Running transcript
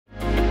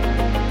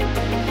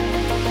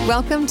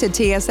Welcome to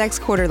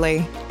TSX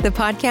Quarterly, the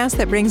podcast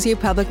that brings you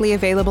publicly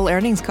available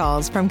earnings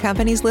calls from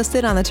companies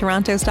listed on the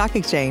Toronto Stock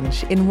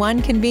Exchange in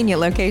one convenient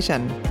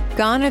location.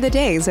 Gone are the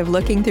days of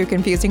looking through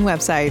confusing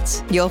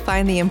websites. You'll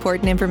find the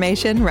important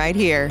information right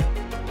here.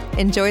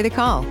 Enjoy the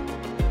call.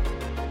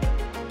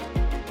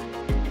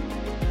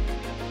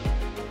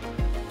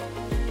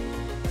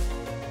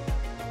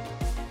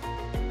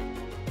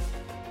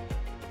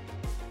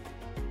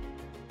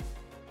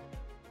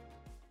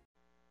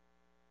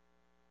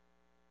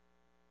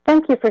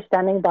 Thank you for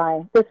standing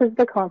by. This is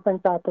the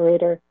conference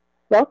operator.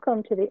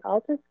 Welcome to the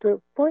Altus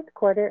Group fourth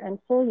quarter and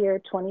full year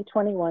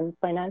 2021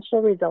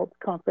 financial results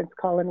conference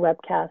call and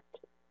webcast.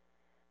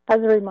 As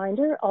a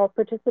reminder, all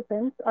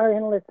participants are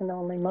in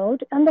listen-only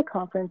mode and the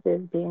conference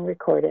is being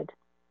recorded.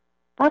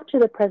 After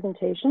the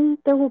presentation,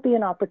 there will be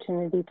an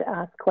opportunity to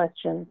ask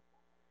questions.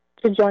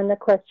 To join the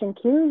question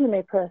queue, you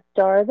may press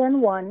star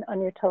then one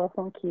on your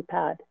telephone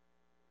keypad.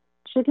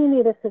 Should you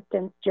need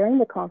assistance during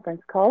the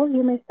conference call,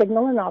 you may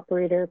signal an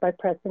operator by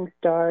pressing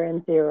star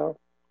and zero.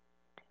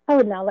 I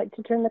would now like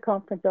to turn the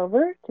conference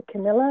over to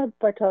Camilla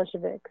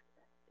Bartosiewicz.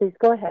 Please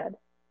go ahead.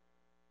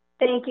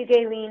 Thank you,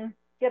 Gayleen.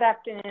 Good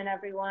afternoon,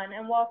 everyone,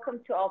 and welcome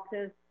to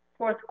Altus'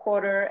 fourth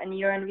quarter and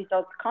year-end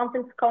results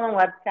conference call and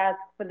webcast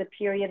for the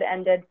period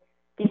ended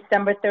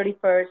December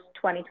 31st,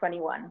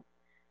 2021.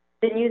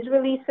 The news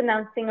release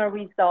announcing our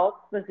results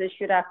was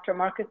issued after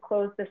market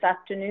close this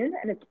afternoon,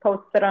 and it's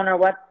posted on our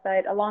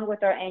website along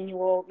with our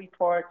annual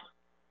report,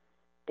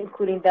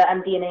 including the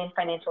MD&A and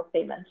financial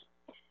statements.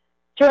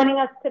 Joining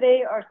us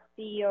today are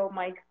CEO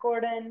Mike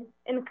Gordon,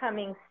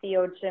 incoming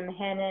CEO Jim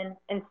Hannon,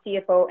 and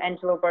CFO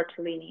Angelo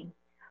Bartolini.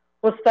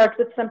 We'll start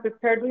with some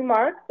prepared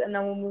remarks, and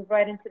then we'll move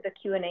right into the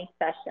Q&A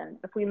session.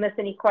 If we miss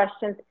any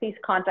questions, please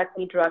contact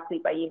me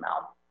directly by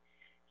email.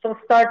 So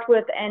we'll start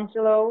with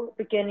Angelo,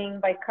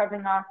 beginning by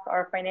covering off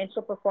our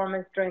financial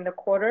performance during the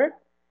quarter.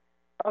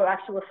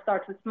 We'll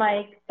start with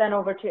Mike, then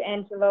over to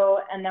Angelo,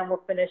 and then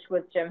we'll finish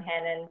with Jim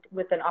Hannon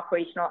with an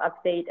operational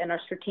update and our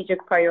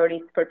strategic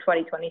priorities for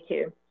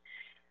 2022.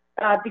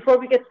 Before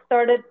we get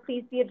started,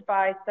 please be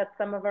advised that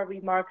some of our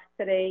remarks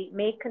today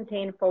may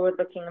contain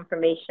forward-looking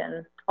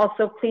information.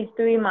 Also, please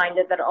be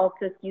reminded that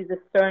Altus uses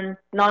certain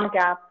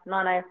non-GAAP,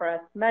 non-IFRS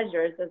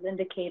measures as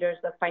indicators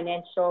of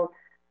financial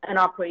and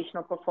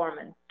operational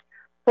performance.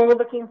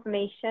 Forward-looking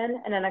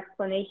information and an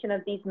explanation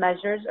of these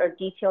measures are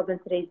detailed in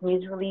today's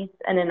news release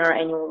and in our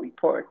annual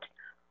report.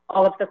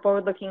 All of the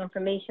forward-looking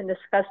information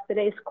discussed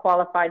today is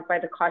qualified by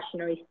the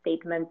cautionary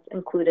statements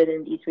included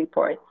in these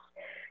reports.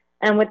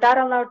 And with that,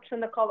 I'll now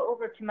turn the call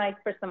over to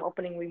Mike for some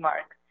opening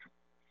remarks.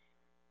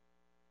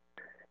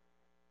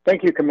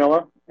 Thank you,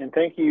 Camilla, and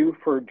thank you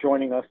for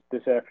joining us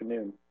this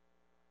afternoon.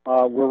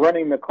 We're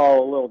running the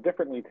call a little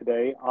differently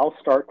today. I'll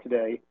start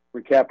today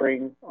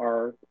recapping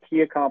our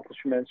key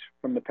accomplishments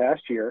from the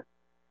past year,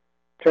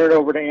 turn it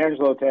over to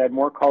Angelo to add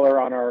more color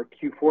on our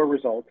Q4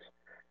 results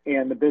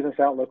and the business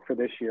outlook for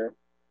this year,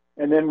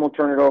 and then we'll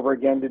turn it over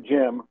again to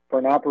Jim for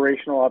an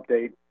operational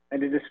update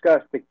and to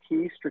discuss the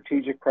key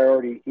strategic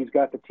priority he's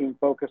got the team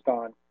focused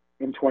on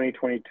in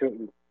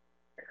 2022.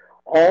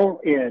 All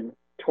in,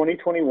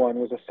 2021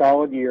 was a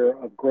solid year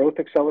of growth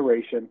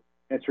acceleration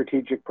and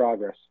strategic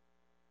progress.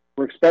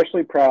 We're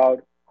especially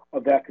proud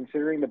of that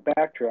considering the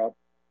backdrop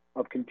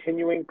of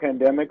continuing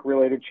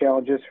pandemic-related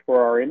challenges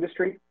for our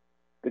industry,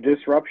 the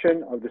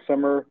disruption of the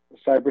summer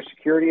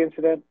cybersecurity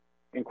incident,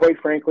 and quite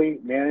frankly,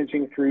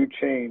 managing through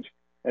change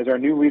as our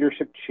new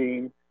leadership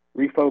team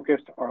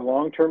refocused our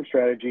long-term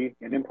strategy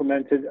and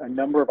implemented a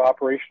number of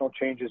operational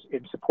changes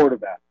in support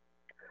of that.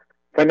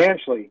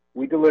 Financially,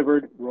 we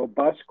delivered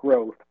robust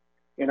growth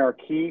in our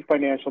key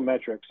financial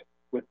metrics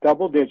with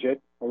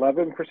double-digit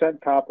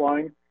 11% top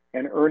line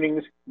and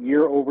earnings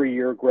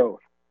year-over-year growth.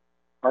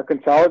 Our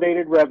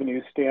consolidated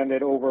revenues stand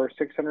at over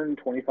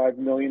 $625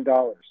 million.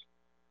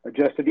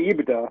 Adjusted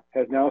EBITDA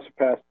has now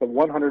surpassed the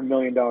 $100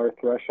 million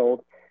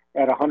threshold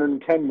at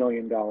 $110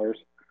 million,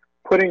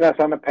 putting us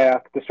on a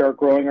path to start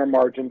growing our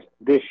margins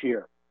this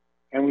year.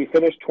 And we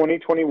finished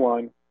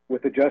 2021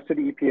 with adjusted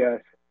EPS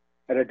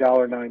at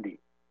 $1.90.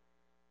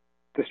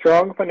 The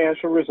strong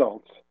financial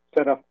results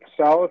set a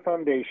solid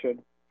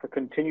foundation for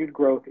continued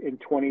growth in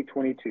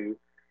 2022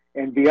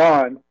 and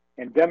beyond,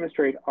 and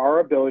demonstrate our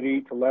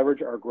ability to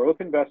leverage our growth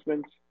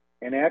investments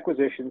and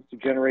acquisitions to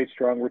generate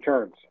strong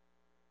returns.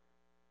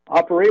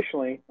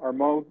 Operationally,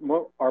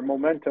 our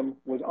momentum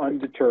was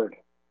undeterred.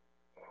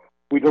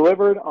 We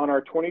delivered on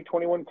our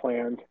 2021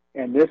 plans,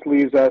 and this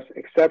leaves us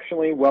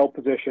exceptionally well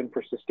positioned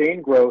for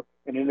sustained growth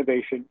and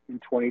innovation in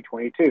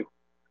 2022.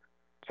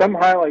 Some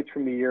highlights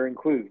from the year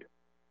include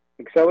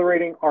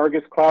accelerating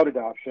Argus Cloud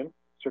adoption,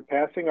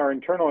 surpassing our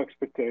internal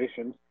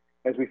expectations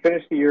as we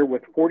finished the year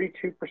with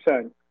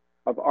 42%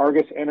 of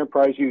Argus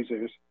enterprise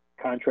users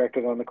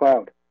contracted on the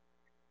cloud.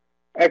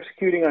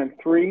 Executing on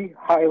 3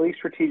 highly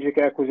strategic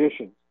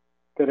acquisitions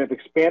that have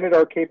expanded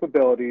our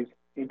capabilities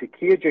into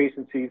key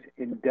adjacencies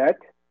in debt,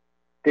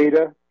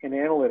 data, and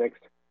analytics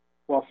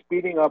while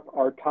speeding up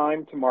our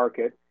time to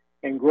market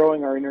and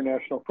growing our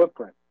international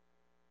footprint.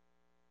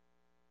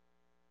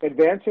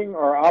 advancing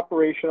our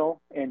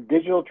operational and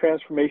digital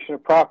transformation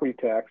of property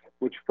tax,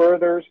 which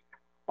furthers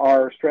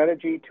our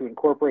strategy to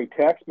incorporate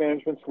tax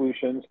management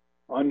solutions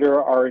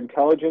under our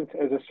intelligence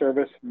as a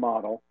service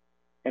model.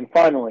 And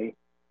finally,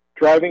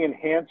 driving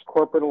enhanced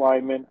corporate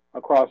alignment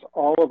across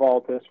all of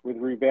Altus with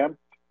revamped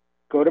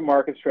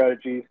go-to-market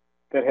strategies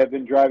that have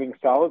been driving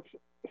solid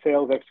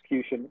sales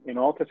execution in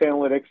Altus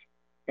Analytics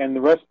and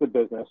the rest of the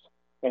business.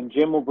 And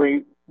Jim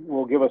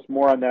will give us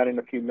more on that in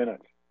a few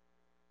minutes.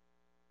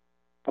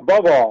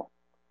 Above all,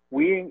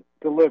 we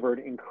delivered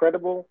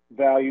incredible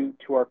value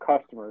to our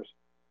customers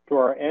through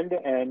our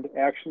end-to-end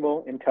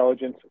actionable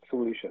intelligence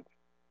solutions,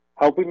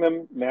 helping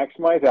them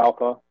maximize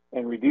alpha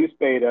and reduce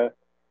beta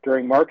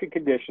during market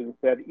conditions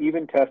that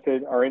even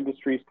tested our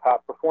industry's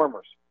top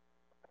performers.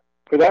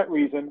 For that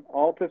reason,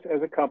 Altus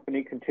as a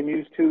company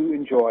continues to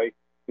enjoy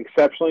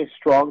exceptionally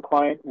strong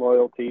client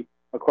loyalty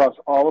across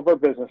all of our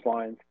business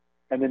lines,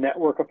 and the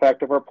network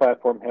effect of our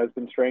platform has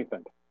been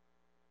strengthened.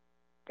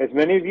 As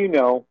many of you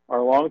know,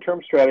 our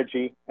long-term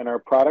strategy and our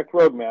product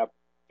roadmap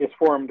is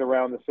formed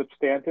around the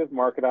substantive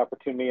market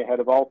opportunity ahead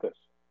of Altus.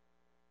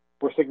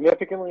 We're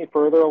significantly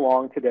further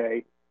along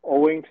today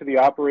owing to the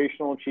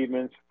operational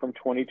achievements from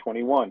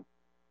 2021.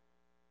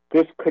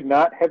 This could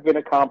not have been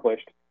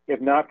accomplished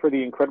if not for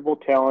the incredible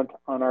talent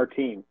on our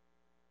team.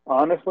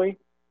 Honestly,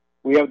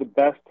 we have the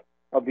best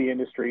of the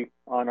industry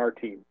on our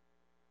team.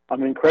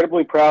 I'm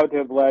incredibly proud to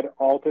have led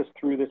Altus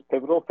through this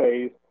pivotal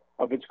phase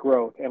of its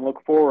growth and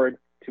look forward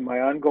to my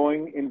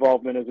ongoing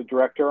involvement as a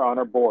director on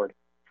our board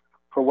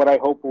for what I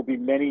hope will be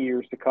many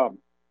years to come.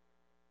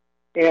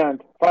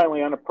 And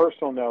finally, on a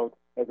personal note,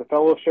 as a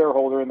fellow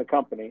shareholder in the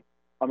company,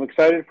 I'm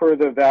excited for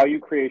the value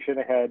creation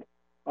ahead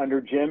under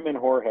Jim and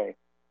Jorge.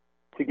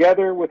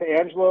 Together with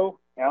Angelo,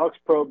 Alex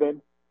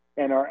Probin,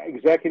 and our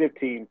executive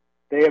team,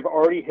 they have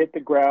already hit the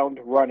ground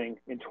running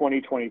in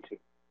 2022.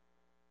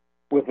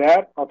 With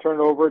that, I'll turn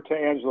it over to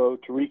Angelo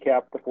to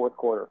recap the fourth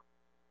quarter.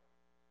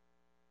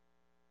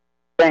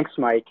 Thanks,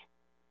 Mike.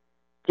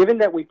 Given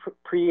that we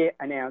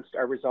pre-announced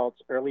our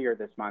results earlier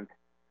this month,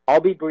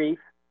 I'll be brief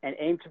and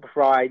aim to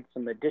provide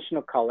some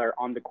additional color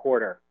on the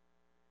quarter.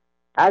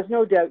 As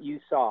no doubt you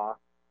saw,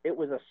 it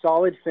was a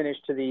solid finish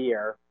to the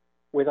year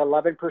with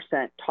 11%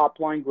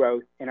 top-line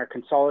growth in our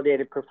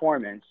consolidated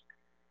performance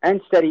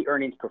and steady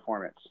earnings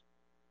performance.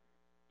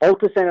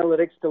 Altus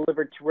Analytics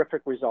delivered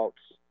terrific results.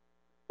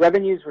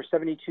 Revenues were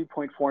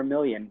 $72.4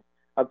 million,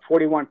 up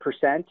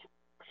 47%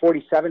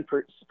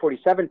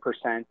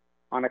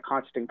 on a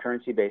constant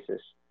currency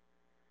basis.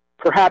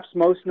 Perhaps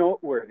most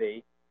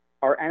noteworthy,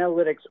 our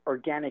analytics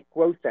organic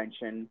growth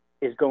engine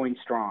is going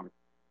strong.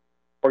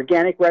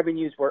 Organic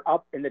revenues were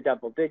up in the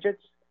double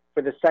digits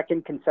for the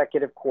second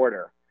consecutive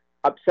quarter,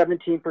 up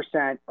 17%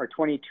 or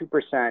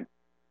 22%,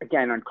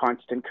 again on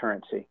constant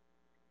currency.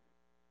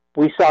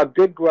 We saw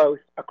good growth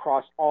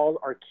across all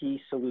our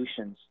key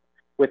solutions,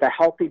 with a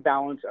healthy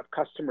balance of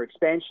customer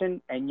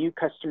expansion and new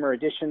customer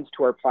additions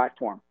to our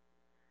platform.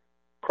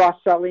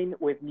 Cross-selling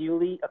with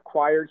newly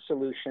acquired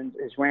solutions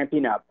is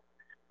ramping up.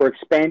 We're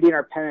expanding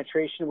our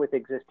penetration with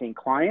existing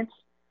clients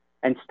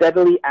and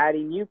steadily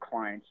adding new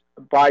clients.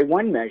 By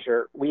one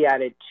measure, we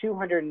added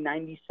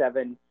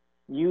 297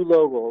 new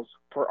logos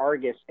for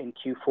Argus in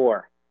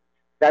Q4.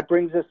 That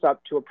brings us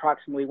up to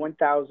approximately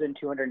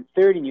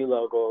 1,230 new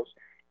logos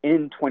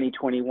in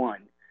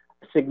 2021,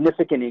 a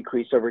significant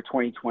increase over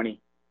 2020.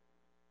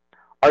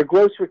 Our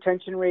gross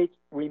retention rates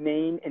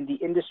remain in the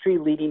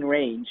industry-leading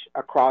range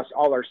across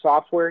all our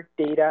software,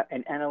 data,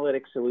 and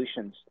analytics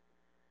solutions,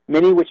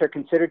 many which are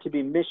considered to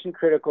be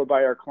mission-critical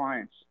by our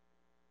clients.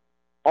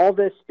 All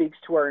this speaks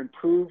to our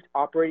improved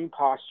operating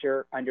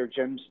posture under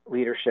Jim's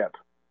leadership.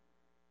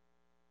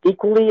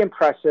 Equally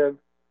impressive,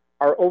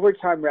 our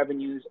overtime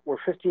revenues were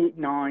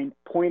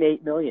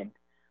 $59.8 million,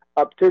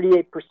 up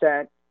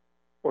 38%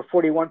 or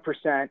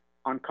 41%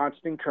 on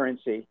constant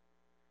currency,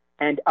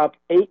 and up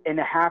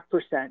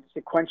 8.5%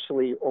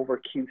 sequentially over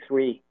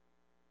Q3.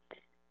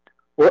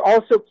 We're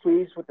also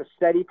pleased with the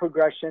steady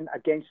progression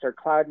against our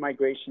cloud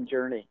migration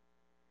journey,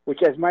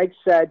 which, as Mike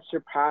said,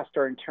 surpassed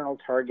our internal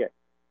target.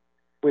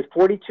 With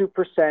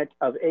 42%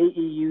 of AE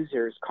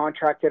users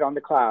contracted on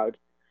the cloud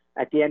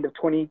at the end of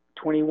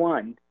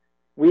 2021,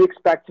 we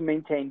expect to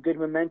maintain good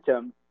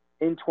momentum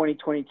in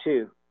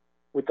 2022,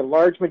 with the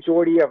large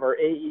majority of our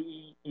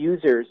AE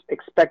users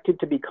expected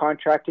to be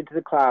contracted to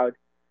the cloud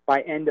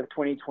by end of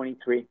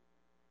 2023.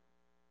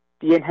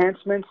 The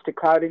enhancements to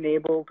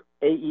cloud-enabled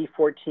AE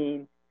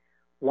 14,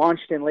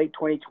 launched in late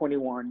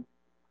 2021,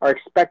 are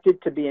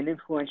expected to be an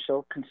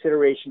influential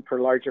consideration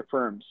for larger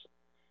firms,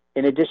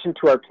 in addition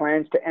to our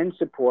plans to end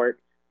support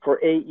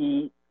for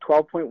AE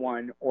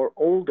 12.1 or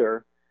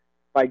older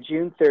by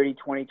June 30,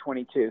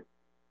 2022.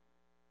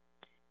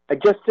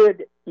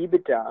 Adjusted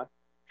EBITDA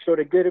showed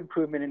a good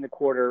improvement in the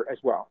quarter as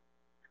well,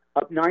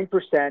 up 9%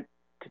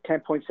 to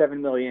 $10.7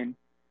 million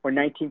or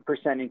 19%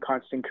 in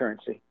constant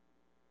currency.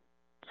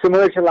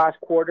 Similar to last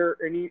quarter,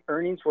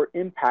 earnings were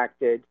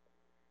impacted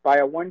by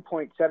a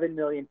 $1.7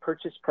 million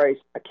purchase price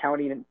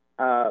accounting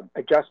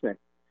adjustment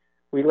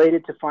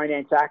related to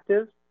Finance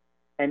Active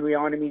and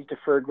Reonomy's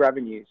deferred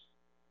revenues,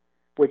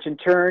 which in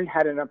turn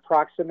had an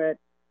approximate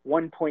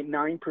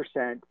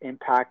 1.9%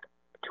 impact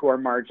to our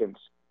margins.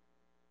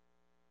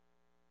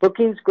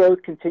 Bookings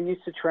growth continues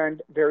to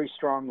trend very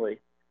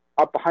strongly,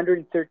 up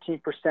 113%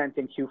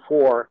 in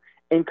Q4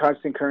 in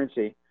constant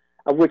currency,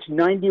 of which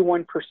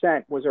 91%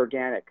 was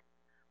organic,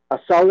 a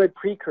solid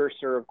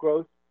precursor of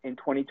growth in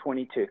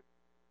 2022.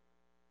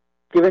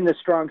 Given the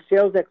strong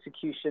sales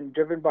execution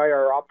driven by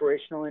our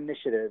operational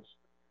initiatives,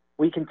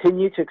 we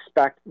continue to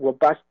expect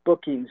robust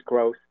bookings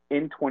growth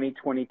in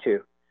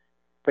 2022.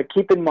 But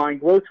keep in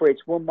mind, growth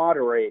rates will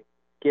moderate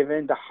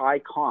given the high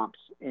comps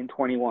in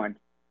 21.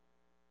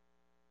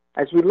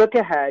 As we look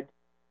ahead,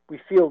 we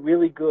feel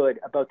really good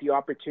about the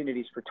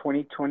opportunities for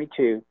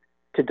 2022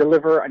 to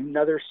deliver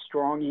another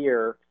strong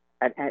year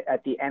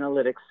at the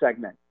analytics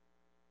segment.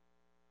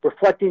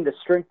 Reflecting the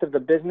strength of the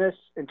business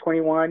in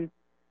 21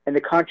 and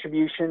the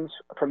contributions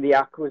from the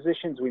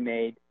acquisitions we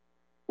made,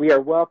 we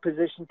are well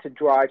positioned to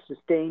drive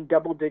sustained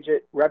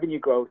double-digit revenue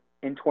growth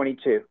in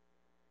 22,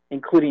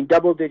 including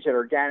double-digit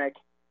organic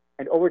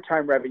and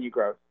overtime revenue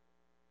growth,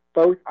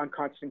 both on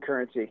constant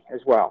currency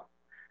as well.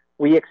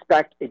 We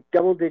expect a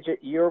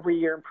double-digit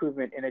year-over-year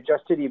improvement in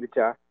adjusted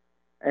EBITDA,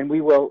 and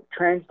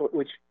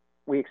which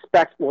we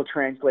expect will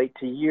translate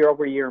to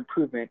year-over-year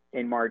improvement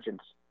in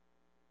margins.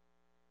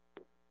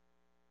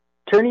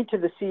 Turning to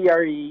the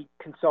CRE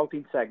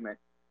consulting segment,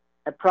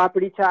 at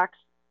Property Tax,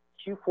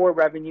 Q4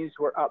 revenues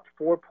were up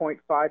 4.5%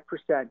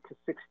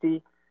 to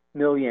 $60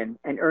 million,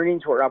 and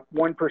earnings were up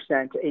 1%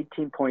 to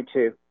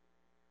 $18.2.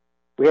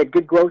 We had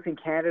good growth in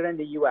Canada and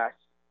the U.S.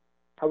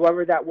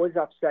 However, that was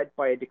offset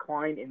by a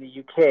decline in the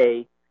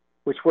U.K.,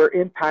 which were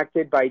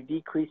impacted by a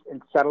decrease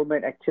in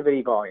settlement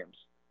activity volumes.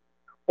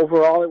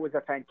 Overall, it was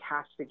a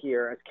fantastic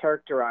year as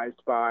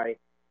characterized by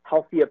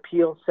healthy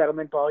appeal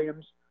settlement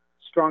volumes,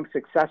 strong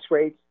success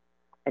rates,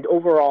 and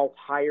overall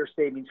higher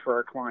savings for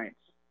our clients.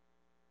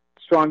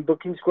 Strong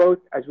bookings growth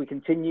as we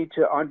continue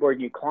to onboard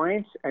new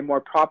clients and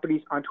more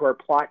properties onto our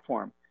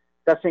platform,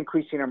 thus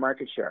increasing our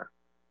market share.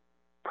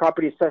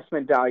 Property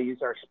assessment values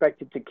are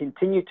expected to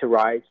continue to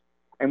rise,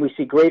 and we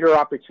see greater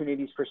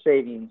opportunities for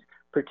savings,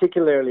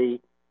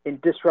 particularly in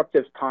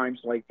disruptive times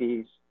like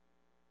these.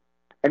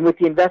 And with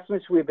the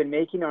investments we have been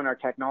making on our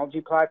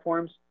technology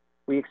platforms,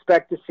 we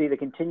expect to see the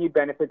continued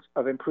benefits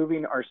of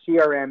improving our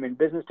CRM and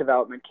business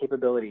development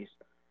capabilities,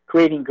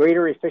 creating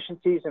greater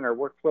efficiencies in our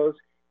workflows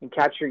and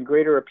capturing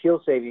greater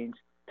appeal savings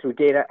through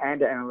data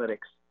and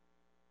analytics.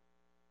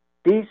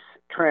 These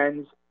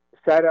trends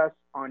set us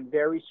on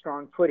very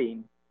strong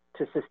footing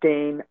to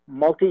sustain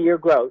multi-year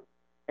growth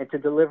and to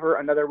deliver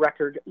another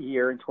record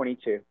year in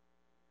 22.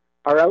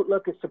 Our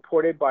outlook is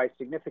supported by a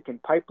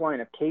significant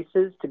pipeline of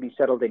cases to be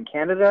settled in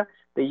Canada,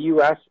 the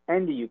U.S.,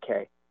 and the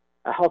U.K.,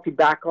 a healthy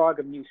backlog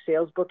of new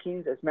sales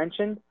bookings, as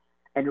mentioned,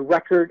 and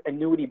record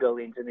annuity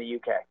billings in the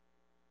U.K.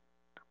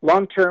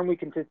 Long term, we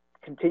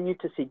continue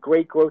to see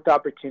great growth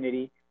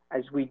opportunity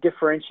as we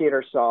differentiate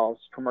ourselves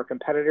from our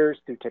competitors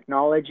through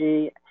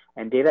technology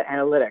and data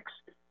analytics,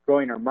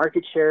 growing our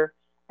market share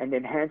and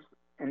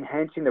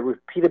enhancing the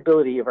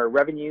repeatability of our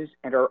revenues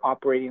and our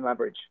operating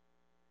leverage.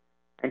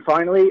 And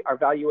finally, our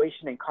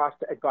valuation and cost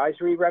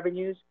advisory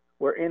revenues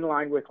were in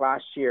line with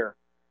last year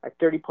at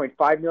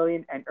 $30.5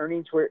 million, and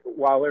earnings were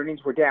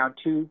down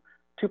 2%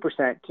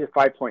 to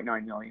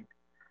 $5.9 million.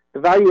 The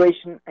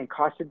valuation and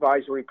cost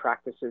advisory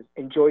practices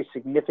enjoy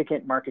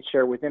significant market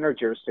share within our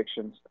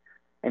jurisdictions,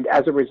 and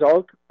as a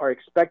result, are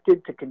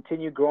expected to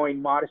continue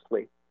growing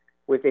modestly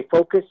with a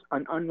focus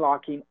on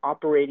unlocking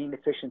operating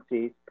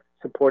efficiencies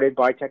supported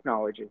by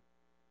technology.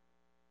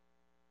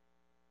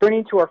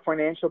 Turning to our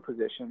financial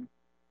position,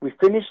 we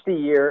finished the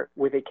year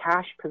with a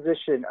cash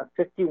position of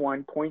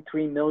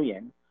 $51.3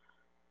 million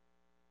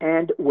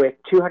and with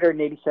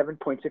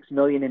 $287.6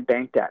 million in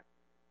bank debt.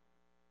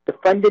 The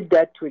funded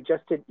debt to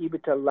adjusted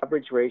EBITDA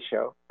leverage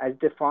ratio, as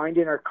defined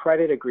in our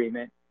credit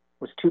agreement,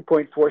 was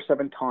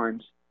 2.47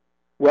 times,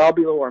 well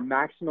below our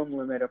maximum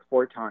limit of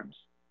 4 times.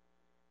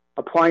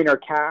 Applying our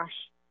cash,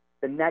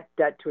 the net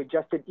debt to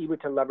adjusted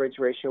EBITDA leverage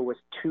ratio was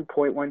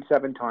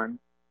 2.17 times.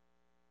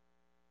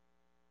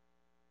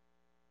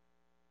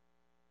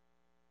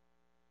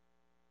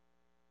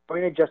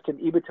 When adjusted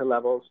EBITDA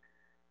levels,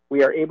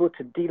 we are able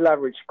to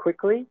deleverage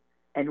quickly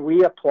and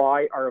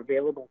reapply our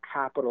available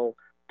capital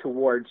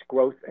towards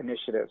growth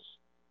initiatives.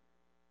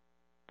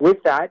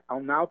 With that, I'll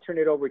now turn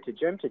it over to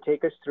Jim to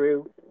take us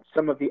through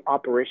some of the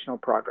operational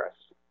progress.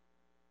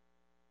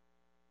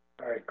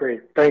 All right,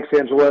 great. Thanks,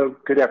 Angelo.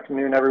 Good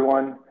afternoon,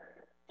 everyone.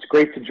 It's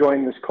great to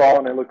join this call,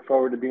 and I look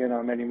forward to being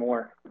on many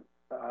more.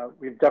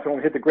 We've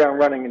definitely hit the ground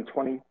running in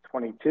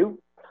 2022.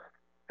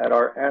 At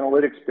our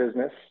analytics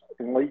business,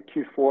 in late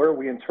Q4,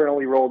 we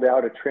internally rolled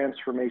out a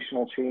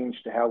transformational change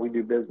to how we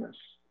do business.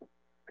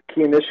 A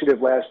key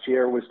initiative last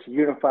year was to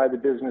unify the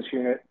business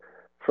unit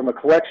from a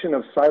collection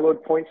of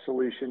siloed point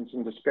solutions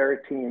and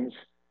disparate teams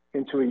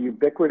into a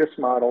ubiquitous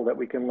model that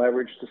we can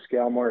leverage to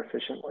scale more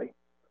efficiently.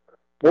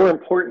 More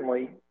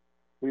importantly,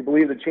 we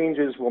believe the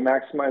changes will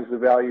maximize the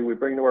value we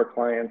bring to our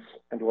clients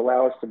and will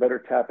allow us to better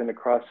tap into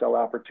cross-sell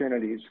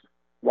opportunities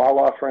while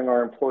offering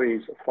our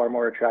employees a far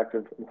more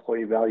attractive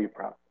employee value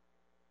prop.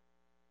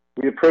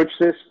 We approach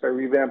this by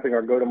revamping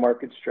our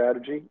go-to-market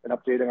strategy and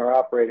updating our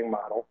operating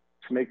model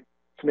to make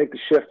the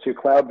shift to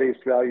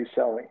cloud-based value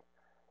selling.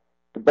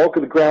 The bulk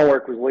of the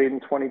groundwork was laid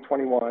in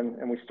 2021,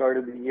 and we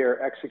started the year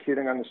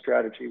executing on the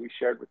strategy we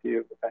shared with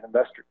you at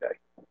Investor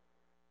Day.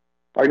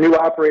 Our new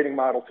operating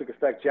model took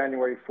effect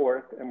January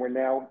 4th, and we're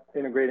now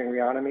integrating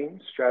Reonomy,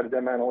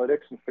 StratoDem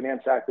Analytics, and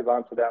Finance Active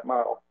onto that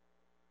model.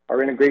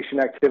 Our integration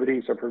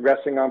activities are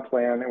progressing on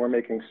plan, and we're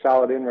making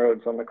solid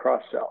inroads on the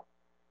cross-sell.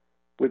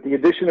 With the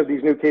addition of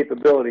these new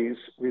capabilities,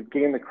 we've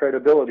gained the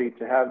credibility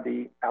to have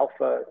the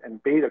alpha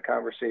and beta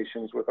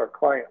conversations with our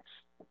clients.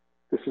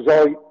 This is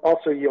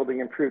also yielding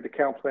improved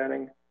account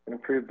planning and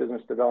improved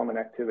business development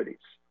activities.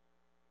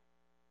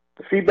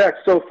 The feedback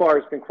so far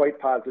has been quite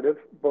positive,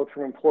 both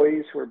from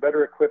employees who are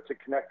better equipped to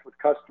connect with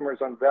customers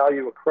on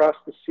value across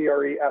the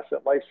CRE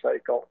asset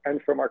lifecycle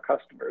and from our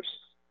customers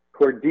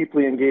who are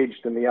deeply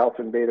engaged in the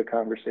alpha and beta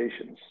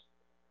conversations.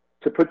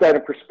 To put that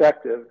in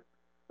perspective,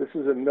 this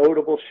is a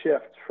notable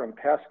shift from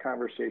past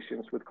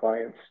conversations with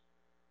clients,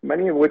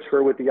 many of which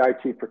were with the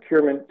IT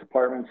procurement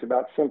departments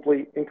about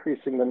simply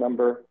increasing the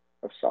number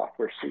of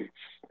software seats.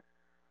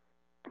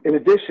 In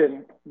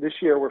addition, this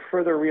year we're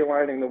further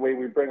realigning the way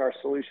we bring our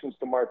solutions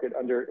to market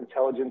under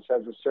Intelligence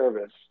as a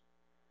Service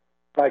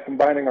by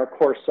combining our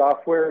core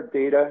software,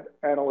 data,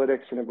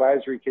 analytics, and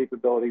advisory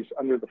capabilities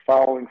under the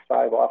following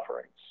 5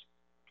 offerings: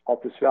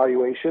 Altus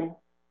Valuation,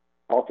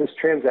 Altus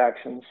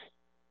Transactions,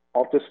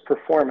 Altus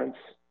Performance,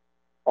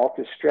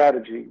 Altus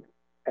Strategy,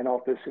 and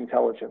Altus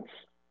Intelligence.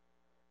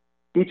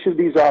 Each of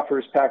these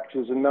offers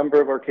packages a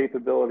number of our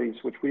capabilities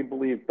which we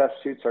believe best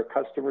suits our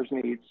customers'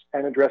 needs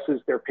and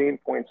addresses their pain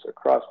points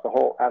across the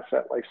whole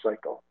asset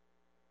lifecycle.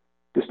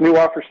 This new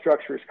offer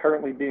structure is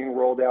currently being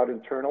rolled out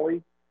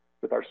internally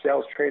with our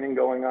sales training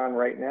going on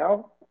right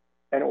now,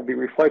 and it will be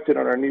reflected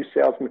on our new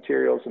sales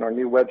materials and our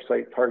new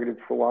website targeted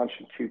for launch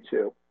in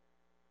Q2.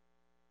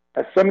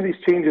 As some of these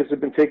changes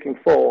have been taking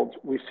fold,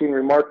 we've seen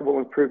remarkable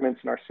improvements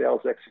in our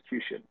sales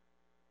execution.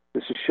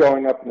 This is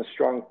showing up in the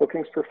strong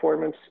bookings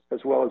performance as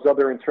well as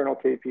other internal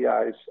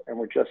KPIs, and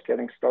we're just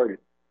getting started.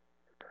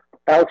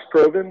 Alex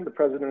Probin, the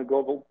president of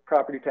Global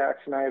Property Tax,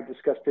 and I have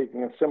discussed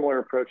taking a similar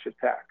approach at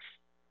tax.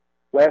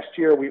 Last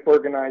year, we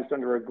organized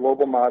under a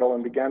global model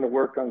and began to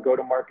work on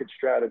go-to-market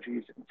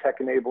strategies and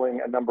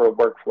tech-enabling a number of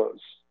workflows.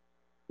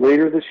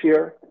 Later this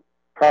year,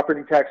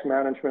 property tax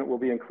management will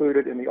be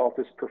included in the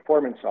Altus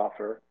Performance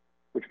offer,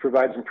 which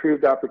provides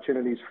improved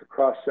opportunities for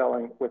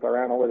cross-selling with our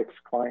analytics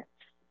clients.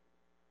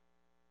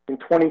 In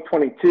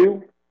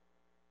 2022,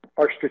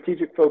 our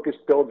strategic focus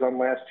builds on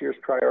last year's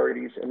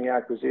priorities and the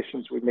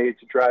acquisitions we made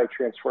to drive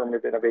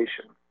transformative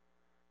innovation.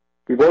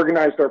 We've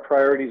organized our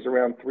priorities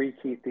around 3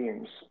 key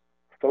themes: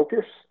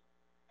 focus,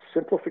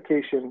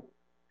 simplification,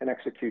 and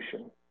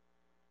execution.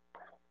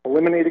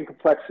 Eliminating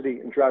complexity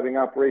and driving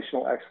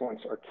operational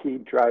excellence are key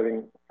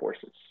driving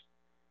forces.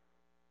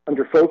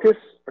 Under focus,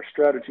 our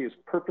strategy is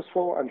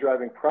purposeful on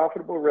driving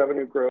profitable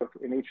revenue growth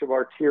in each of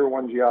our Tier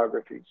 1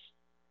 geographies.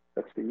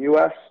 That's the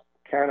US,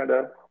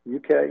 Canada,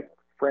 UK,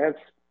 France,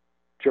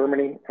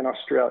 Germany, and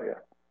Australia,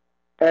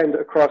 and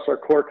across our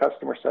core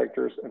customer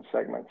sectors and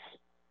segments.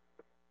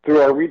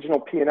 Through our regional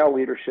P&L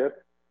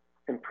leadership,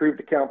 improved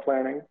account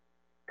planning,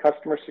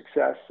 customer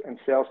success, and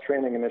sales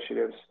training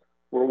initiatives,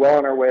 we're well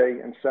on our way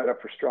and set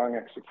up for strong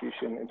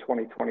execution in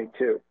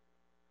 2022.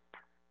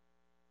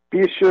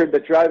 Be assured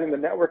that driving the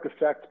network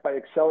effect by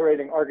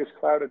accelerating Argus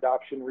Cloud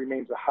adoption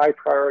remains a high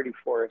priority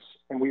for us,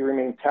 and we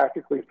remain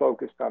tactically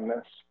focused on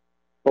this,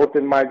 both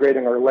in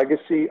migrating our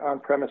legacy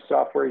on-premise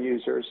software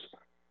users,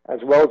 as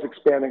well as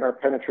expanding our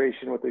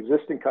penetration with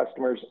existing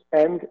customers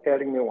and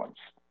adding new ones.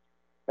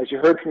 As you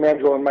heard from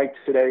Angela and Mike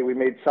today, we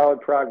made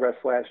solid progress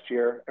last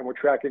year, and we're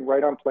tracking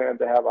right on plan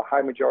to have a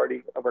high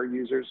majority of our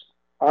users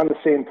on the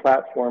same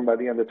platform by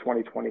the end of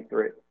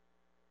 2023.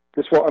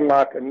 This will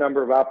unlock a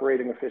number of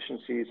operating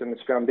efficiencies and is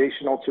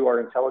foundational to our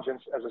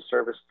Intelligence as a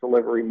Service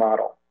delivery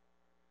model.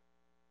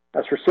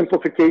 As for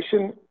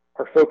simplification,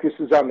 our focus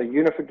is on the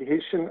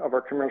unification of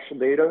our commercial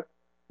data,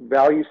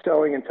 value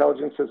selling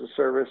Intelligence as a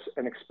Service,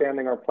 and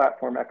expanding our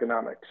platform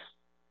economics.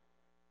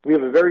 We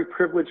have a very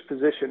privileged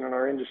position in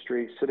our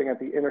industry sitting at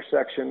the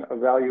intersection of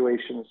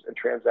valuations and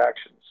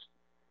transactions.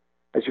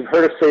 As you've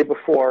heard us say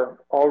before,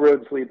 all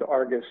roads lead to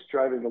Argus,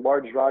 driving the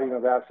large volume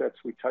of assets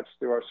we touch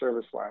through our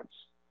service lines.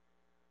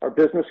 Our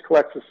business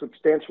collects a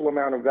substantial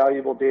amount of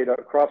valuable data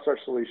across our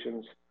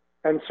solutions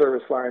and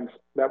service lines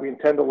that we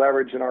intend to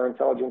leverage in our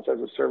Intelligence as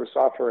a Service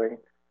offering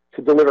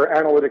to deliver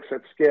analytics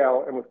at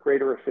scale and with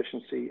greater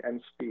efficiency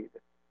and speed.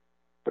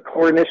 The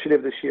core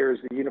initiative this year is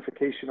the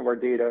unification of our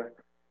data,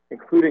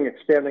 including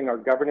expanding our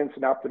governance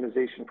and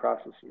optimization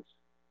processes.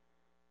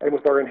 And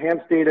with our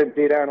enhanced data and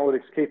data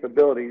analytics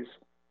capabilities,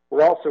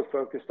 we're also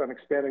focused on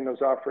expanding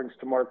those offerings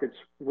to markets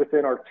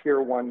within our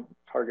Tier 1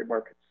 target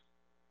markets.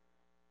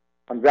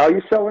 On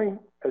value selling,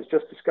 as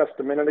just discussed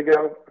a minute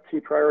ago, a key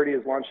priority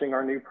is launching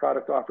our new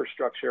product offer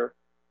structure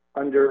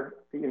under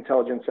the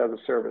Intelligence as a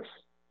Service.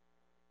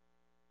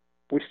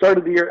 We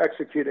started the year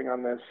executing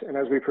on this, and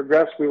as we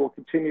progress, we will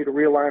continue to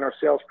realign our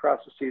sales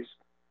processes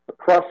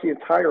across the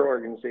entire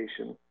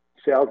organization,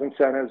 sales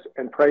incentives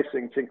and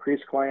pricing to increase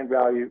client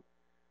value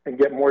and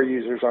get more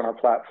users on our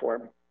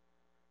platform.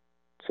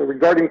 So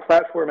regarding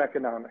platform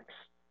economics,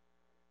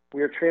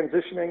 we are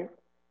transitioning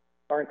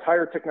our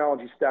entire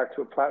technology stack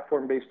to a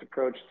platform-based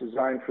approach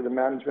designed for the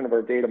management of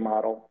our data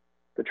model,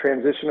 the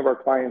transition of our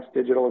clients'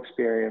 digital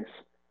experience,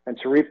 and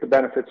to reap the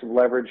benefits of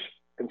leverage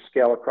and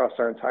scale across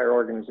our entire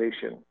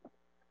organization.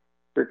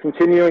 We're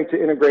continuing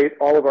to integrate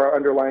all of our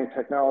underlying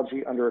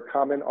technology under a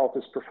common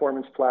Altus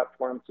performance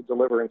platform to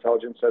deliver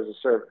intelligence as a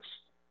service.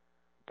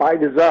 By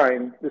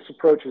design, this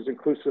approach is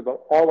inclusive of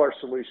all our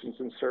solutions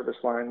and service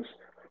lines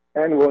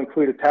and will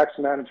include a tax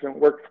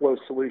management workflow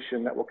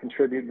solution that will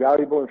contribute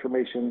valuable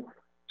information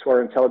to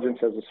our intelligence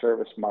as a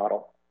service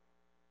model.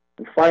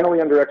 And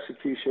finally, under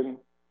execution,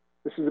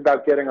 this is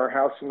about getting our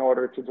house in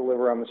order to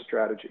deliver on the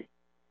strategy.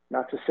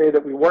 Not to say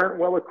that we weren't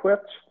well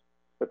equipped,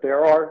 but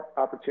there are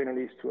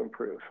opportunities to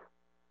improve.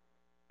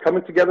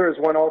 Coming together as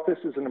one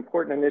Altus is an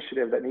important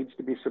initiative that needs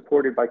to be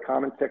supported by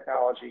common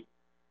technology,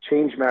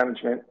 change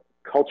management,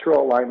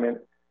 cultural alignment,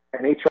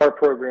 and HR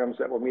programs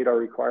that will meet our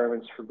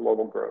requirements for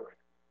global growth.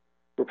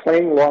 We're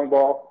playing long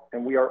ball,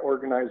 and we are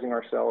organizing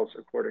ourselves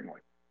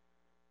accordingly.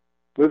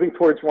 Moving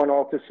towards one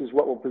Altus is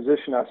what will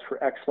position us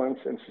for excellence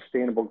and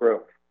sustainable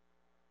growth.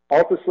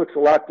 Altus looks a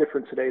lot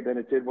different today than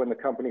it did when the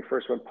company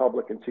first went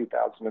public in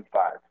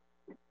 2005.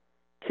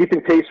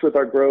 Keeping pace with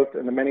our growth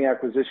and the many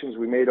acquisitions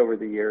we made over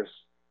the years,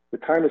 the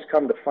time has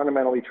come to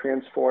fundamentally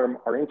transform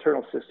our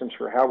internal systems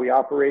for how we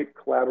operate,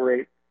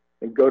 collaborate,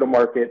 and go to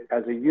market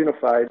as a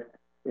unified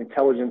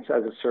intelligence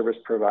as a service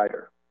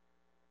provider.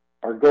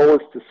 Our goal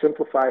is to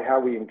simplify how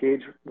we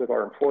engage with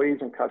our employees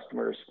and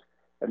customers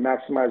and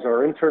maximize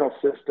our internal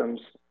systems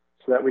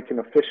so that we can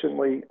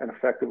efficiently and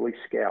effectively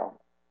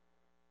scale.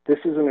 This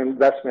is an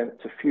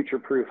investment to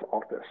future-proof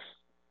Altus.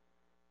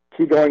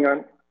 Key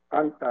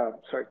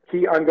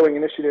ongoing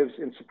initiatives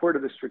in support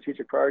of this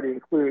strategic priority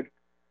include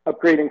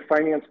upgrading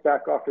finance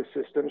back office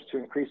systems to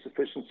increase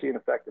efficiency and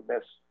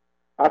effectiveness,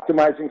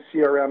 optimizing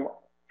CRM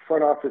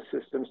front office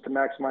systems to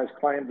maximize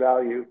client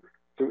value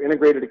through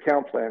integrated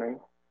account planning,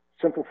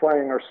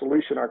 simplifying our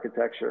solution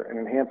architecture, and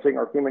enhancing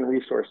our human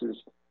resources,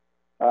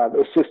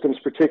 those systems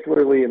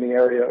particularly in the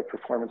area of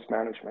performance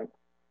management.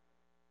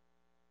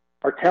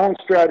 Our talent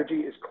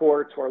strategy is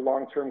core to our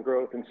long-term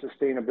growth and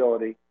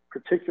sustainability,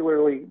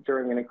 particularly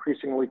during an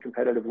increasingly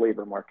competitive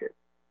labor market.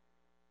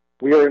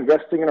 We are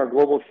investing in our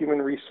global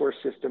human resource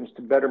systems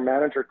to better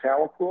manage our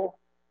talent pool,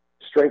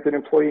 strengthen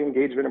employee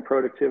engagement and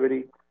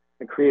productivity,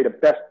 and create a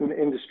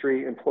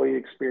best-in-industry employee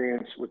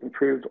experience with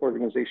improved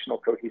organizational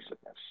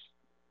cohesiveness.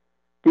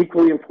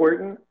 Equally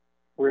important,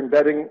 we're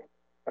embedding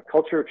a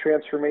culture of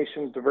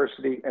transformation,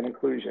 diversity, and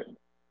inclusion.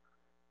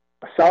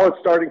 A solid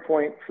starting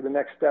point for the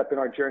next step in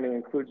our journey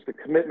includes the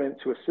commitment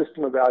to a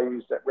system of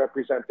values that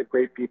represent the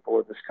great people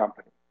of this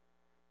company.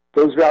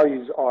 Those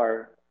values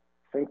are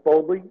think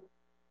boldly,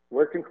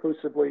 work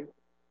inclusively,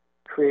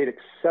 create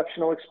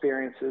exceptional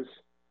experiences,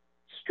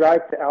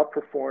 strive to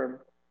outperform,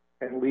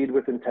 and lead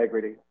with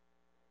integrity.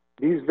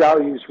 These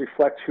values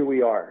reflect who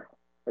we are,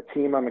 a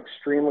team I'm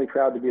extremely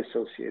proud to be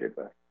associated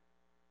with.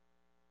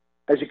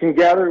 As you can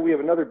gather, we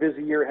have another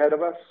busy year ahead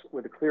of us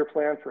with a clear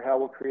plan for how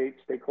we'll create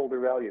stakeholder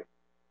value.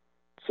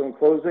 So in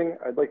closing,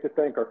 I'd like to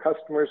thank our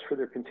customers for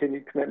their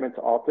continued commitment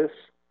to Altus,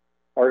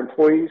 our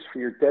employees for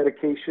your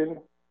dedication,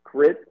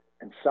 grit,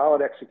 and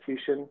solid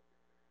execution,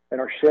 and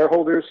our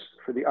shareholders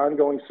for the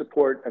ongoing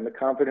support and the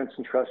confidence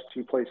and trust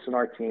you place in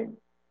our team.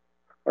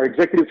 Our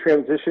executive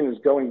transition is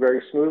going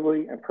very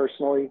smoothly, and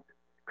personally,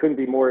 couldn't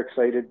be more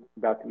excited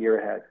about the year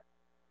ahead.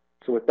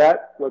 So with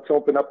that, let's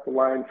open up the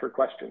line for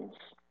questions.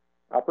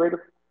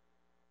 Operator?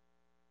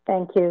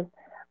 Thank you.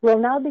 We'll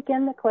now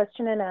begin the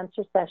question and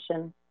answer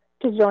session.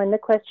 To join the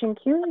question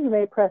queue, you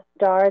may press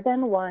star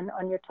then 1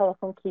 on your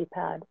telephone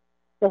keypad.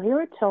 You'll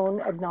hear a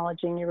tone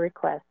acknowledging your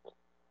request.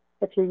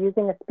 If you're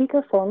using a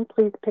speakerphone,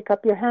 please pick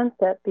up your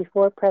handset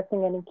before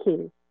pressing any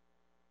keys.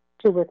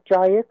 To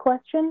withdraw your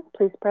question,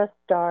 please press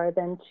star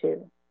then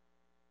 2.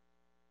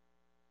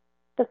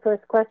 The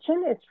first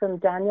question is from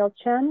Daniel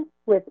Chen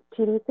with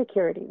TD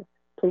Securities.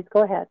 Please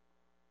go ahead.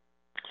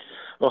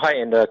 Well, hi,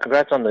 and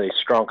congrats on the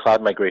strong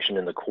cloud migration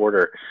in the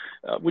quarter.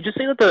 Would you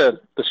say that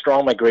the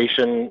strong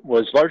migration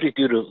was largely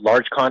due to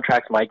large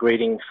contracts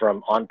migrating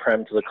from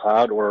on-prem to the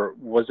cloud, or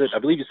was it, I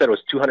believe you said it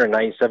was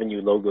 297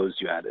 new logos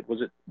you added.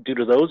 Was it due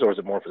to those, or was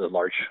it more for the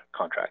large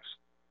contracts?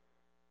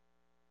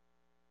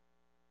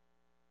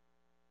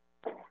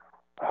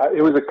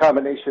 It was a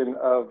combination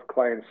of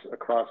clients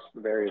across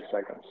the various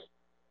segments.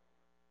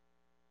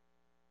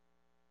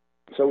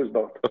 So it was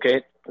both. Okay.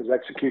 It was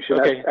execution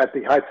okay. at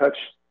the high touch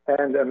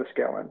and the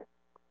scale end.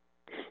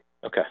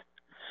 Okay.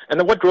 And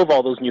then what drove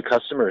all those new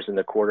customers in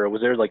the quarter?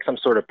 Was there like some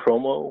sort of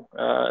promo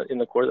in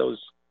the quarter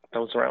that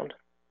was around?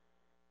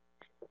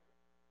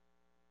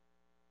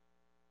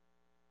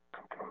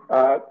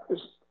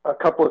 There's a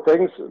couple of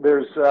things.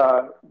 There's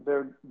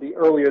the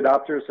early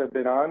adopters have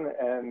been on,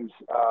 and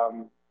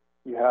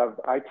You have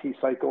IT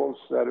cycles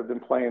that have been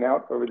playing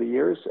out over the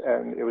years,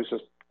 and it was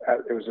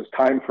just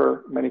time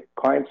for many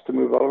clients to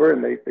move over,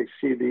 and they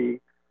see the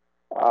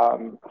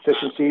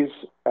efficiencies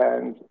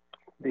and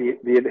the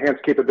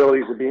enhanced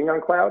capabilities of being on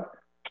cloud.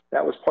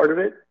 That was part of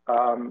it.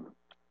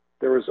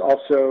 There was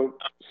also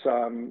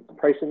some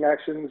pricing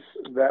actions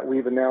that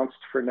we've announced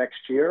for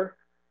next year.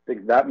 I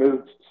think that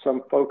moved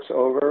some folks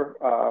over.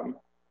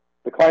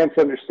 The clients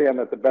understand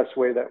that the best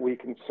way that we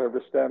can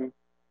service them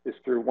is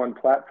through one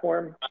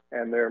platform,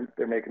 and they're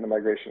making the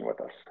migration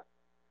with us.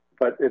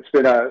 But it's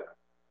been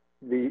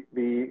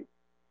the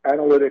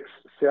analytics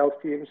sales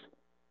teams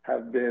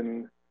have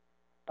been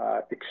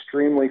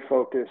extremely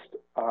focused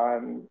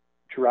on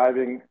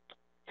driving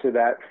to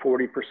that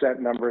 40%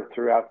 number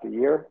throughout the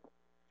year,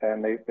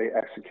 and they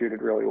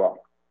executed really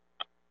well.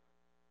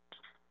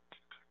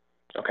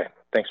 Okay,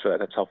 thanks for that.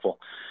 That's helpful.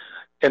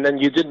 And then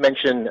you did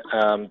mention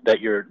that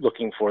you're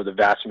looking for the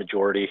vast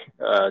majority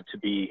to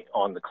be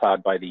on the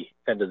cloud by the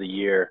end of the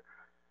year.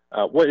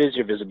 What is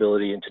your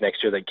visibility into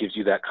next year that gives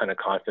you that kind of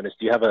confidence?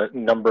 Do you have a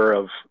number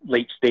of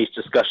late-stage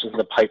discussions in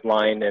the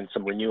pipeline and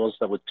some renewals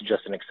that would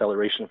suggest an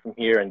acceleration from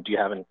here? And do you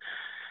have an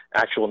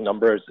actual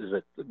number? Is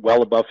it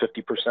well above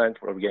 50%?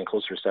 Or are we getting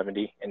closer to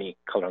 70%? Any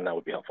color on that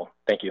would be helpful.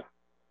 Thank you.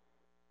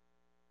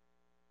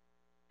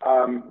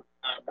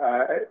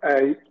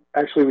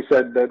 Actually, we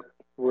said that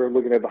we're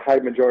looking at the high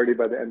majority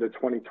by the end of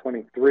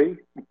 2023.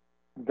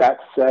 That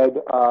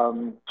said,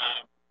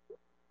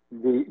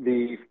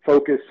 the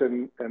focus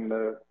and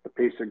the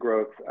pace of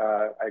growth,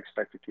 I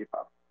expect to keep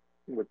up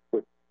with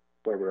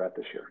where we're at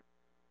this year.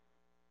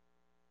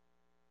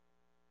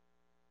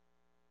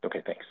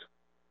 Okay, thanks.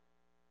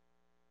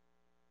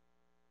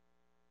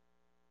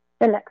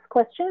 The next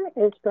question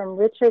is from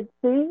Richard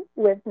C.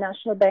 with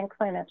National Bank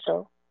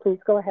Financial. Please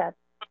go ahead.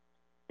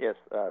 Yes,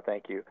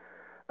 thank you.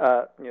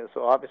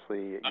 So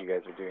obviously you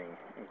guys are doing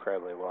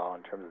incredibly well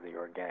in terms of the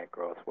organic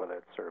growth, whether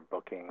it's sort of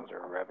bookings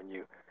or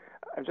revenue.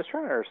 I'm just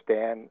trying to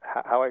understand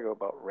how I go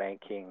about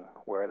ranking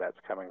where that's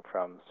coming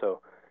from.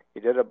 So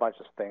you did a bunch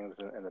of things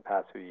in the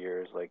past few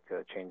years, like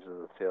changes of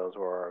the sales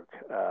org.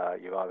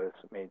 You've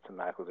obviously made some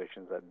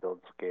acquisitions that build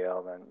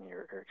scale, and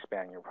you're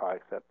expanding your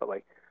product set. But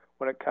like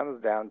when it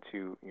comes down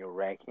to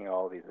ranking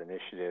all these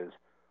initiatives,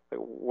 like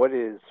what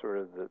is sort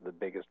of the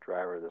biggest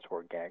driver of this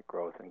organic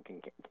growth, and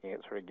can you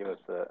sort of give us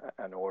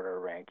an order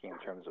ranking in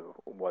terms of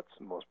what's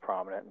most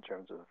prominent in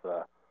terms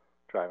of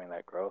driving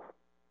that growth?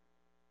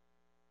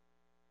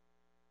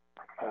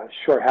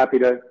 Sure, happy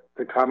to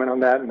comment on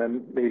that, and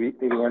then maybe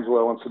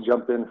Angelo wants to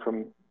jump in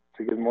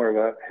to give more of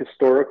a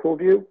historical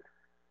view.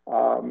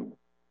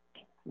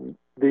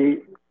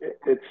 There's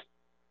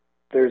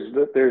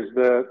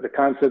the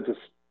concept of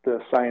the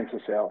science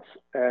of sales,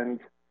 and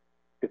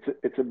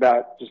it's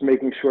about just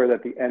making sure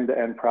that the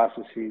end-to-end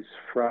processes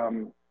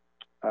from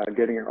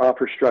getting your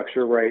offer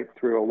structure right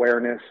through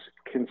awareness,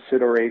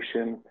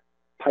 consideration,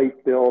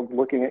 pipe build,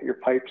 looking at your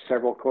pipe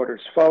several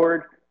quarters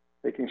forward,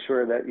 making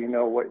sure that you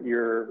know what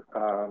your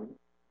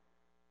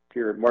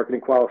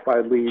marketing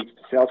qualified leads,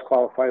 sales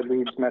qualified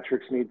leads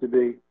metrics need to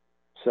be.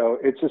 So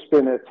it's just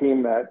been a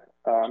team that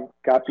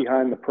got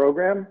behind the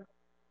program.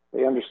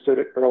 They understood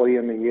it early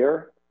in the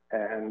year,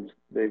 and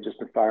they've just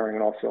been firing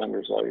on all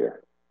cylinders all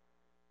year.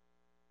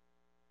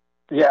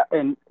 Yeah,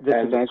 and this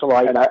is Angelo.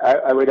 I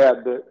would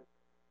add that.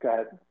 Go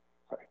ahead.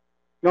 Sorry.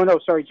 No,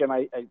 sorry, Jim.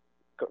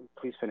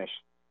 Please finish.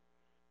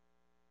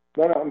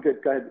 No, I'm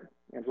good. Go ahead,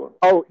 Angelo.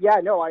 Oh, yeah,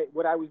 no.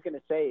 What I was going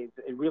to say is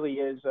it really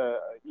is.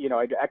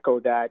 I'd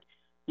echo that.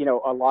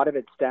 A lot of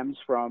it stems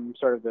from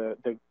sort of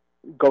the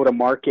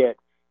go-to-market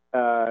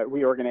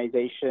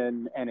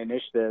reorganization and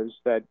initiatives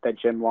that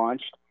Jim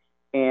launched.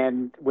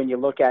 And when you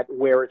look at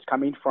where it's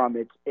coming from,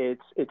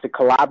 it's a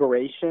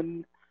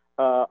collaboration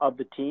of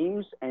the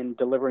teams and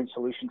delivering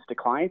solutions to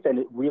clients, and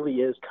it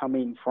really is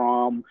coming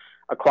from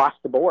across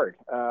the board.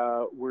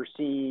 We're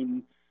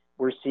seeing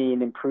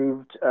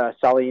improved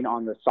selling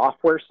on the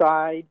software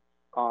side,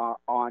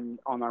 on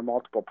our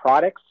multiple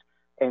products,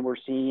 and we're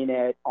seeing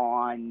it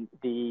on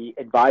the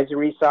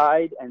advisory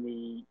side, and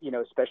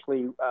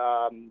especially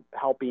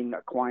helping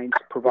clients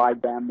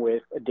provide them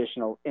with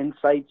additional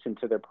insights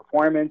into their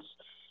performance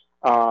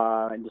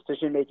and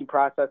decision-making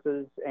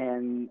processes,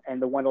 and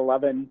the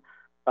 111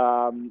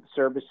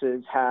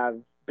 services have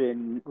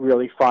been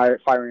really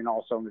firing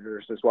all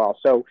cylinders as well.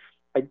 So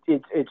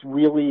it's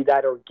really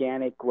that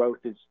organic growth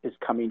is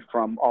coming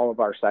from all of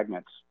our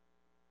segments.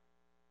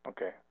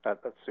 Okay,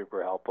 that's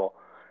super helpful.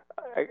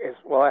 I guess,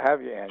 well, I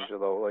have you,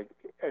 Angelo. Like,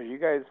 are you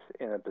guys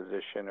in a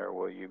position, or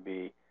will you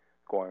be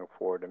going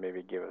forward to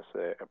maybe give us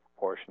a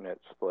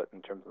proportionate split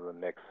in terms of the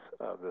mix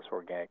of this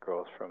organic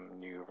growth from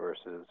new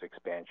versus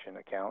expansion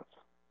accounts?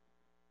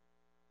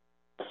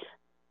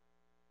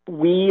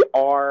 We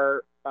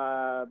are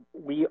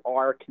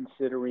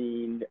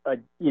considering,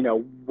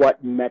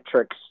 what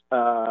metrics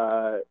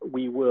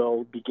we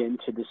will begin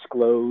to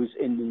disclose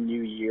in the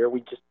new year.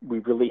 We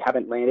really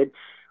haven't landed.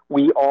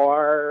 We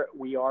are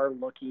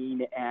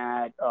looking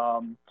at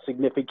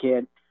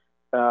significant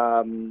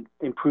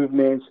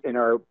improvements in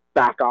our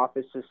back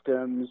office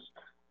systems,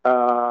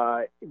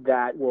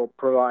 that will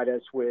provide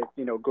us with,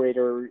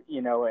 greater,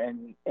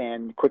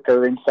 and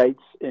quicker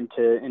insights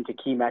into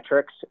key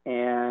metrics,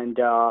 and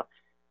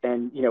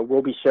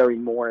we'll be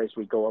sharing more as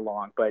we go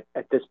along. But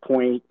at this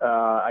point,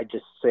 I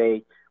just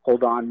say,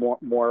 hold on,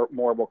 more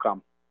will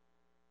come.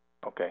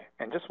 Okay,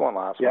 and just one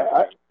last one.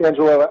 Yeah,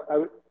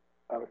 Angelo,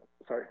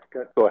 sorry.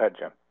 Go ahead,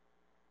 Jim.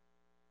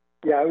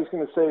 Yeah, I was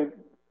going to say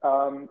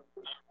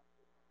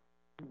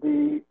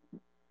the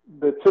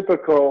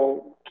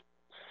typical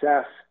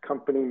SaaS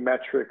company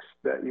metrics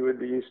that you would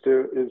be used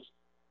to is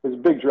a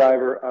big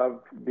driver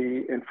of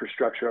the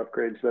infrastructure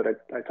upgrades that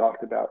I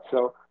talked about.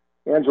 So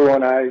Angelo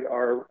and I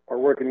are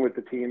working with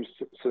the teams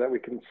so that we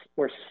can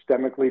more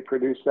systemically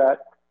produce that.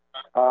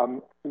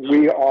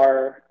 We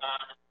are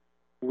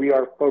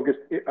focused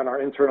on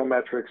our internal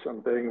metrics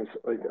on things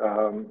like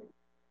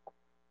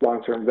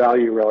long-term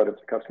value relative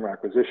to customer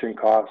acquisition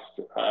costs,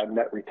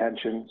 net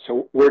retention.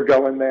 So we're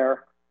going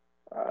there.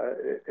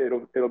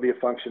 It'll be a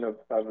function of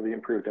the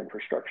improved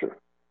infrastructure.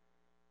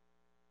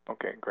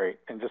 Okay, great.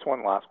 And just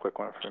one last quick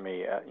one for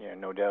me.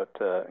 No doubt,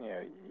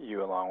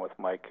 you along with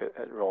Mike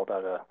had rolled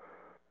out a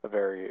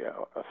very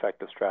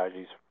effective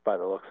strategies by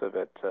the looks of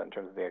it in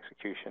terms of the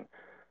execution.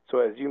 So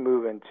as you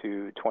move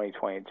into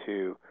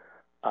 2022,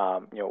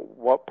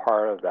 what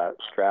part of that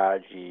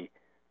strategy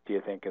do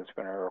you think is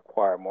going to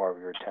require more of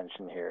your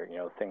attention here?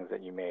 Things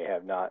that you may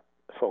have not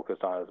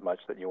focused on as much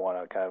that you want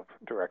to kind of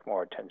direct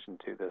more attention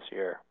to this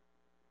year.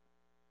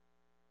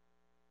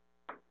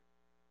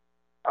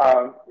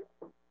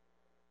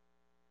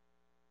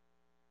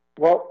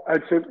 Well,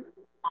 I'd say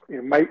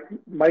Mike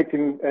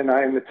and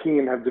I and the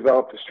team have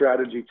developed a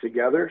strategy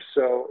together,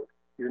 so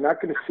you're not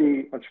going to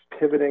see much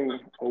pivoting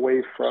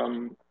away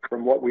from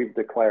what we've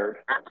declared.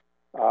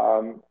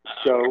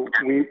 So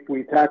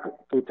we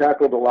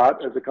tackled a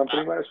lot as a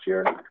company last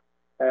year,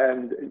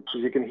 and as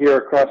you can hear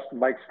across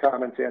Mike's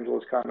comments,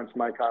 Angelo's comments,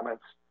 my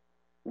comments,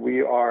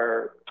 we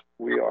are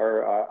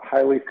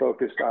highly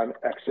focused on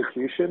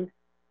execution.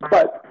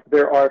 But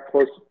there are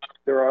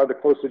the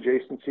close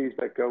adjacencies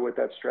that go with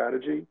that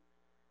strategy,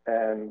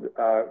 and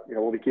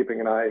we'll be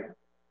keeping an eye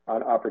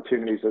on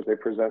opportunities as they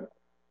present.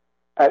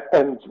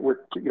 And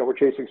we're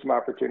chasing some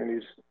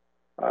opportunities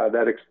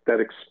that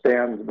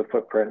expand the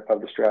footprint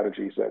of the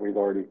strategies that we've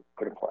already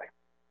put in play.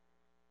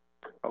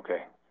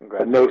 Okay,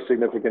 but no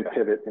significant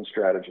pivot in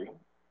strategy.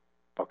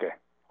 Okay,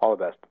 all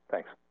the best.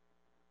 Thanks.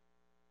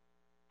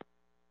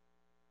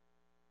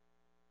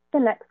 The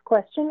next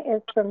question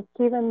is from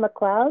Stephen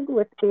McLeod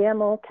with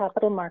BMO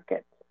Capital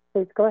Markets.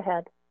 Please go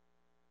ahead.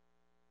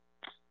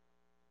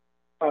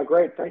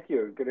 Great, thank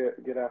you.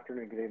 Good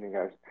afternoon, good evening,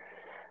 guys.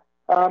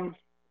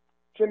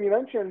 Jim, you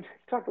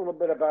talked a little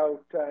bit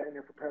about in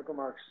your prepared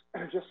remarks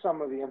just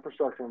some of the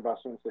infrastructure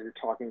investments that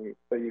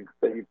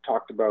you've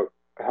talked about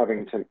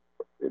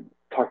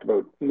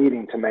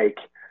needing to make.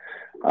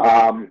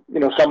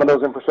 Some of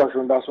those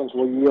infrastructure investments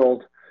will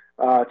yield,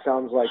 it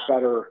sounds like,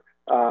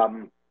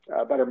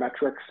 better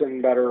metrics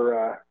and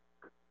better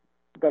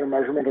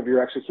measurement of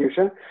your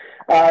execution.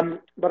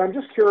 But I'm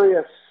just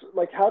curious,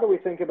 how do we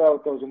think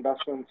about those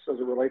investments as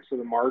it relates to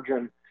the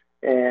margin?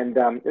 And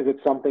is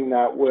it something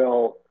that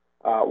will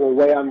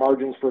weigh on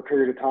margins for a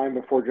period of time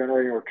before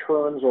generating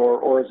returns,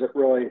 or are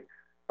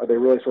they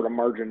really sort of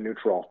margin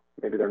neutral?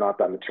 Maybe they're not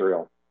that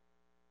material.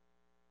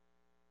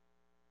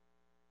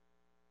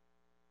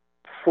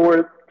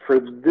 For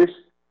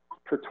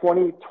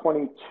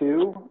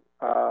 2022.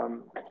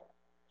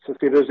 So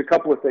see, there's a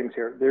couple of things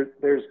here.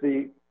 There's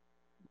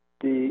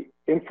the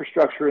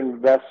infrastructure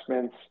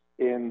investments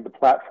in the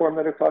platform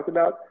that I talked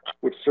about,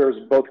 which serves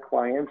both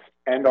clients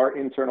and our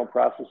internal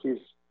processes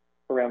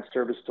around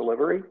service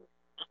delivery.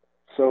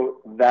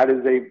 So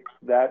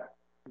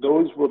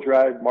those will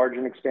drive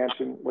margin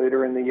expansion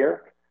later in the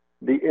year.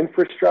 The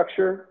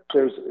infrastructure,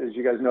 as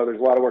you guys know, there's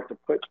a lot of work to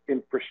put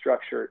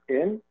infrastructure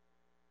in.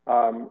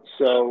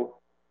 So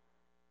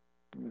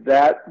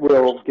that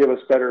will give us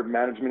better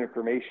management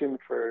information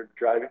for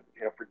driving,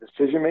 for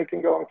decision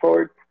making going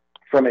forward.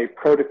 From a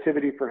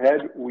productivity per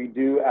head, we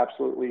do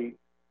absolutely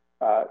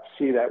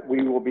see that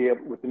we will be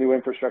able, with the new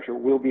infrastructure,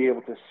 we'll be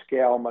able to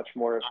scale much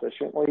more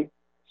efficiently.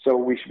 So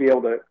we should be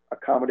able to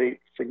accommodate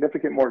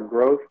significant more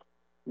growth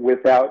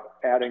without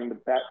adding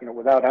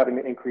without having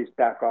to increase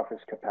back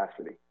office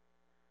capacity.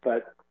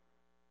 But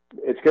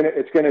it's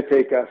gonna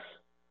take us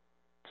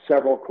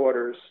several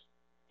quarters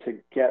to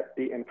get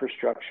the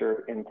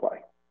infrastructure in play.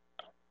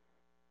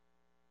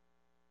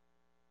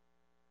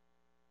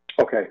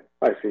 Okay,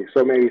 I see.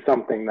 So maybe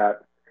something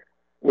that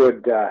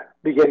would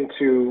begin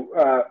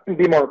to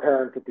be more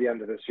apparent at the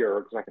end of this year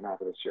or the second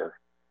half of this year.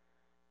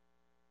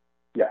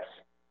 Yes.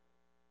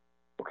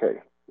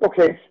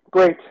 Okay,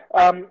 great.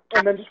 And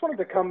then just wanted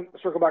to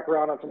circle back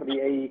around on some of the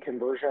AE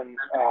conversion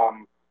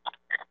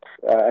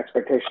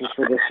expectations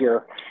for this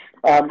year.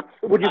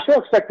 Would you still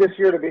expect this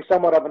year to be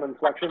somewhat of an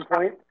inflection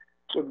point?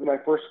 Would be my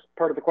first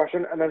part of the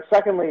question. And then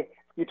secondly,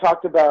 you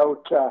talked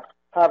about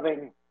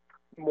having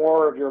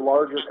more of your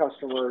larger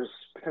customers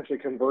potentially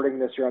converting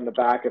this year on the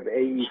back of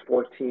AE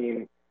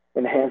 14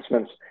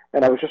 enhancements.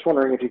 And I was just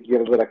wondering if you could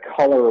give a bit of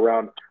color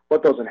around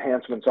what those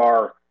enhancements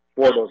are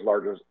for those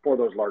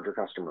larger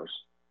customers.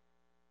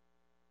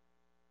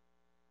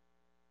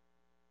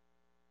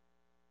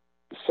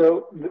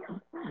 So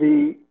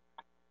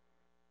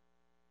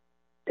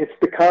it's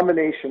the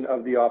combination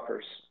of the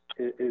offers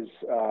is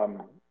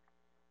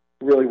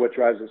really what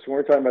drives this. When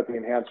we're talking about the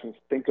enhancements,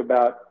 think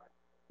about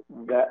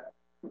that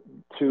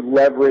to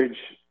leverage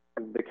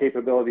the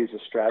capabilities of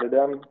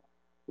StratoDem,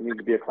 you need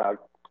to be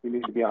you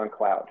need to be on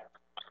cloud.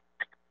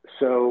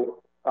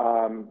 So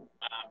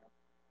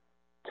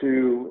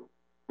to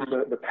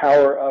the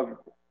power of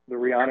the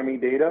Reonomy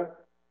data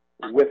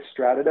with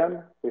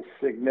StratoDem is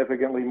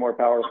significantly more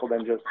powerful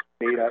than just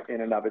data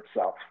in and of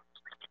itself.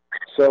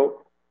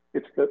 So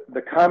it's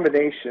the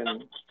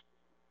combination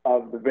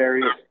of the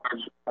various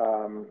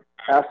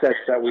assets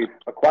that we've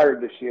acquired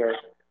this year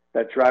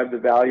that drive the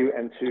value,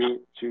 and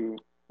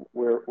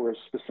we're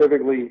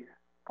specifically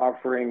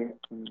offering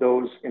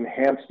those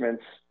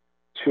enhancements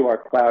to our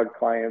cloud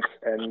clients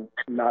and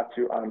not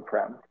to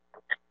on-prem.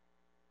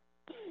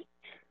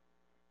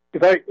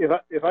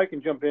 If I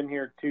can jump in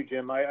here too,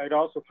 Jim, I'd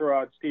also throw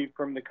out, Steve,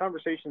 from the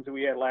conversations that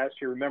we had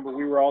last year. Remember,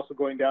 we were also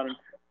going down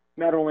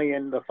not only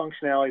in the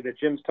functionality that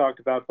Jim's talked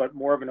about, but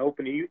more of an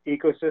open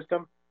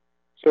ecosystem.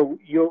 So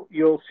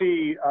you'll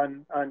see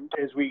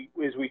as we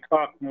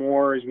talk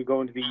more as we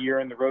go into the year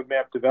and the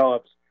roadmap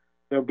develops,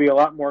 there'll be a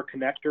lot more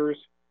connectors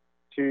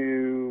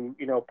to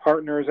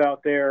partners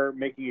out there,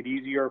 making it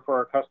easier for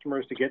our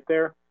customers to get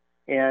there.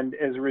 And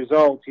as a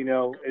result,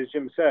 as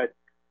Jim said,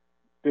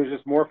 there's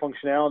just more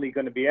functionality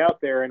going to be out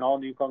there, and all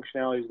new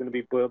functionality is going to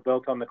be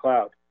built on the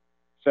cloud.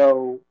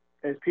 So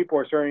as people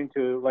are starting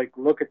to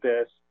look at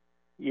this,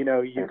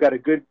 you've got a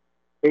good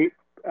pace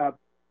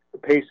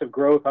of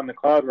growth on the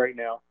cloud right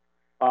now.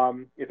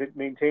 If it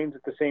maintains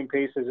at the same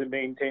pace as it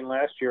maintained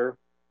last year,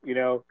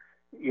 we'll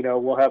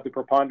have the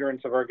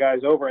preponderance of our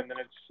guys over, and then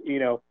it's,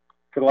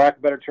 for the lack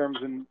of better terms,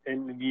 in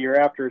the year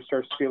after, it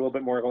starts to be a little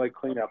bit more like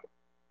cleanup.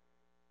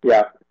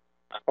 Yeah.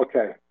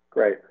 Okay.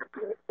 Great.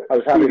 I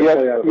was happy to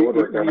play out of the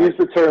woodwork there. Use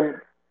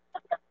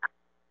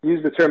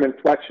the term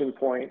inflection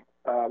point.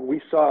 We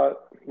saw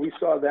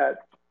that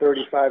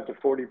 35 to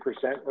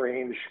 40%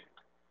 range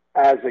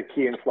as a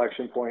key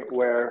inflection point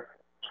where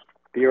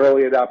the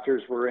early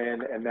adopters were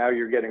in, and now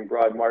you're getting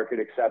broad market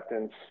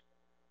acceptance.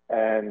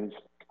 And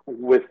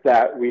with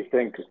that, we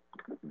think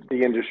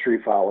the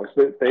industry follows.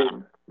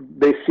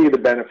 They see the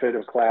benefit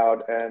of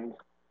cloud and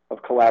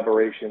of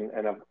collaboration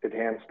and of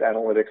enhanced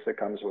analytics that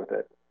comes with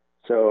it.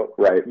 So,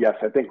 right, yes,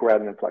 I think we're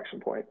at an inflection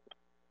point.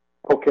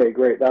 Okay,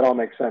 great. That all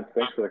makes sense.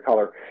 Thanks for the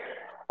color.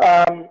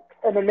 And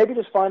then maybe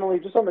just finally,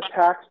 just on the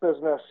tax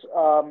business,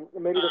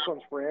 maybe this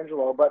one's for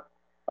Angelo, but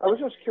I was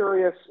just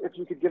curious if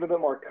you could give a bit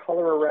more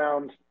color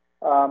around,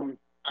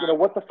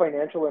 what the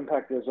financial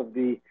impact is of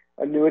the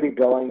annuity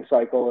billing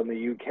cycle in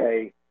the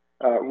UK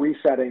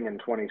resetting in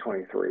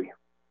 2023.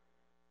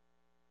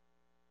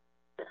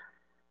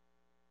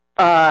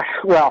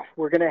 Well,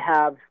 we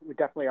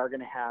definitely are going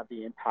to have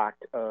the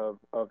impact of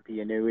the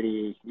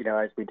annuity,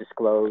 as we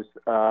disclose,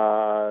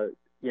 that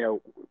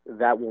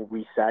will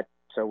reset.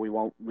 So we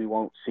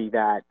won't see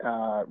that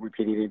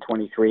repeated in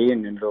 23,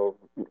 and then it'll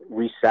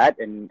reset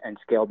and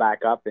scale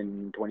back up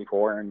in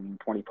 24 and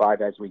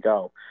 25 as we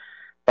go.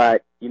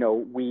 But,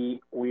 we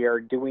are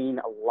doing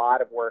a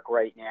lot of work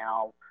right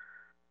now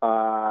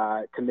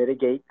to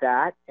mitigate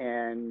that.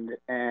 And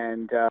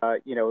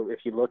if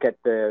you look at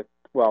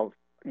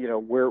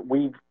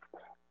we've,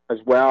 as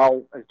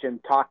well as Jim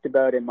talked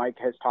about and Mike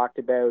has talked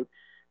about,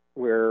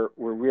 we're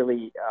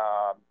really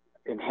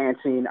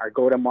enhancing our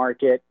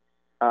go-to-market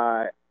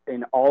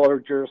in all our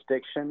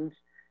jurisdictions.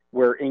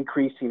 We're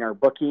increasing our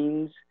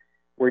bookings.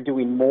 We're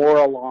doing more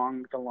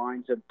along the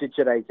lines of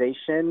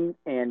digitization,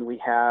 and we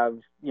have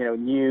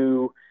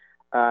new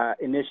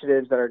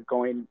initiatives that are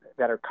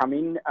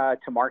coming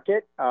to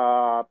market,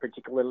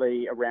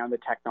 particularly around the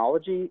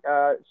technology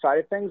side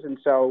of things. And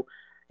so,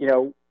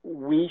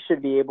 we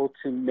should be able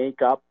to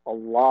make up a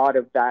lot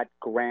of that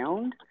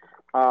ground,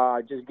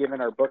 just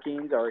given our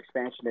bookings, our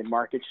expansion in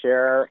market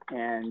share.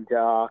 And,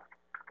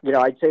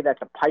 I'd say that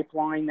the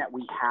pipeline that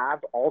we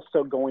have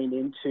also going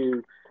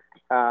into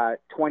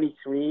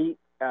 23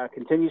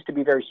 continues to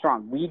be very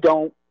strong. We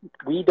don't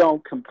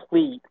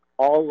complete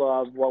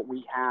all of what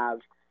we have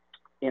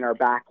in our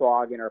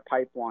backlog, in our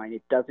pipeline.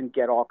 It doesn't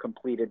get all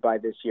completed by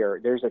this year.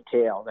 There's a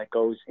tail that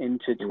goes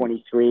into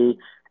 23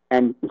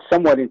 and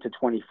somewhat into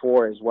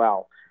 24 as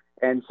well.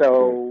 And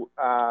so,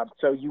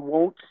 you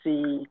won't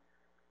see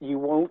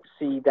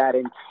that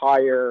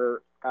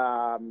entire,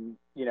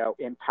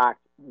 impact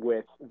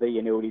with the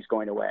annuities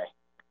going away.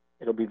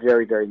 It'll be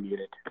very, very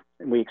muted,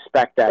 and we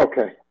expect that.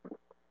 Okay.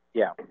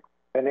 Yeah.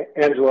 And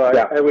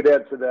Angela, I would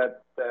add to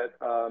that,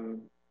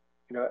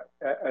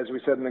 as we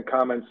said in the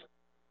comments,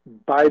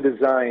 by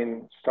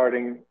design,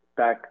 starting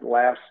back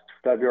last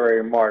February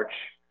or March,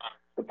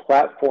 the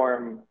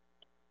platform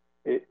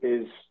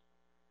has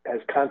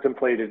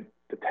contemplated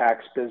the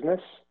tax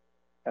business,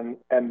 and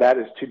that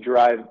is to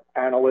drive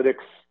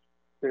analytics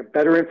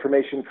better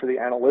information for the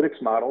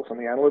analytics models on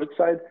the analytics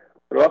side,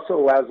 but it also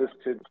allows us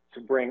to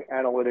bring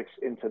analytics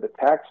into the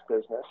tax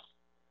business,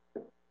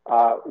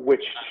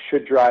 which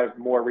should drive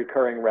more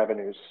recurring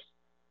revenues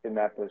in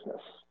that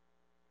business.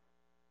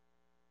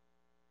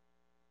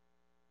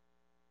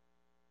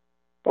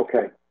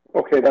 Okay,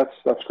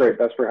 that's great.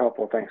 That's very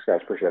helpful. Thanks, guys.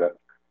 Appreciate it.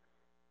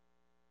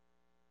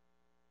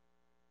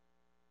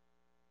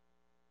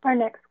 Our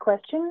next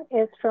question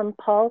is from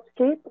Paul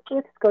Steep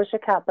with Scotia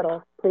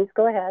Capital. Please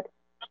go ahead.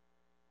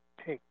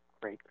 Okay,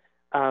 great.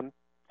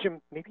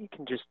 Jim, maybe you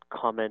can just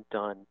comment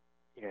on,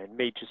 it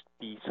may just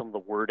be some of the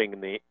wording in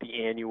the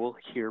annual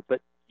here,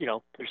 but,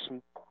 there's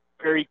some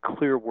very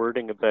clear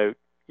wording about,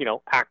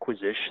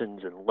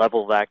 acquisitions and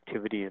level of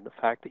activity and the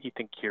fact that you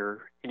think you're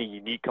in a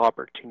unique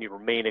opportunity to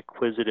remain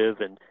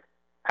acquisitive and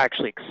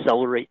actually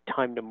accelerate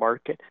time to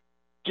market.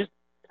 Just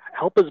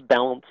help us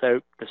balance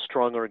out the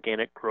strong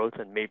organic growth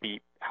and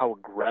maybe how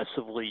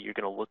aggressively you're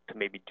going to look to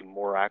maybe do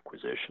more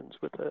acquisitions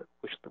with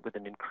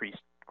an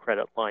increased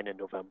credit line in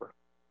November.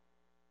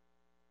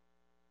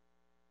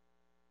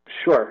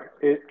 Sure.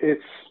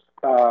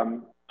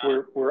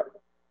 We're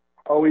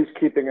always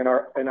keeping an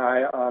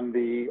eye on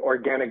the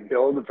organic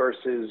build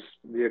versus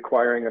the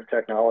acquiring of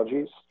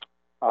technologies.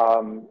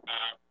 We're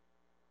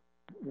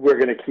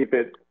going to keep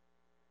it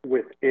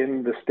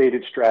within the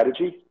stated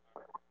strategy.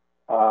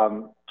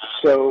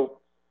 So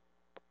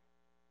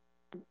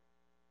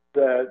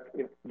the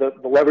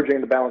leveraging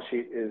of the balance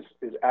sheet is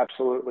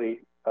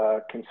absolutely a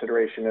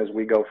consideration as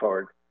we go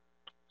forward.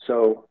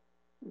 So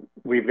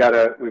we've got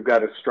a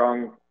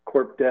strong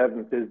corp dev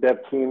and biz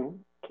dev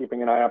team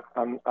keeping an eye up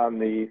on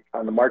the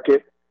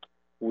market.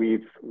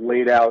 We've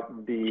laid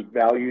out the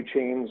value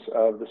chains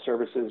of the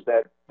services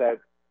that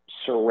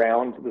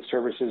surround the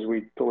services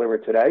we deliver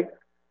today,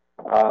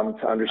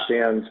 to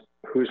understand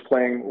who's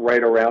playing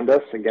right around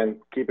us,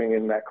 again, keeping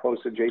in that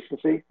close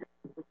adjacency.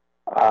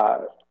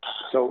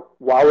 So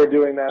while we're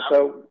doing that,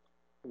 though,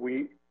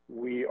 we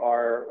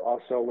are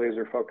also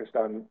laser focused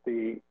on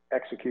the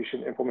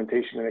execution,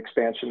 implementation, and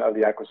expansion of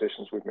the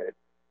acquisitions we've made.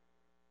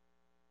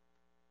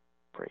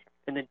 Great.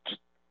 And then just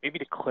maybe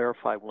to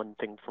clarify one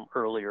thing from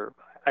earlier,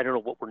 I don't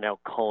know what we're now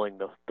calling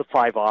the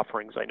 5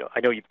 offerings. I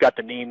know you've got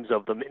the names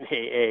of them in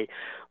AA,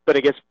 but I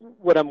guess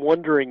what I'm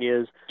wondering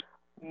is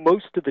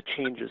most of the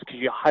changes, because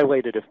you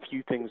highlighted a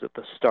few things at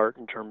the start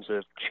in terms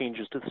of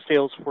changes to the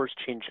sales force,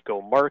 change to go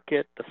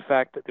market, the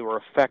fact that they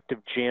were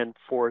effective Jan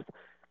 4th.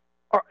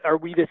 Are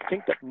we to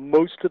think that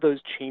most of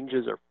those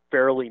changes are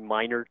fairly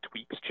minor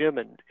tweaks, Jim,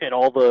 and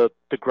all the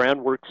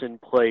groundwork's in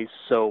place,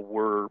 so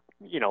we're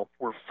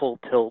full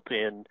tilt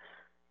in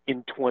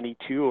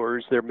 22, or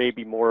is there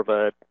maybe more of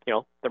a,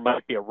 there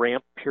might be a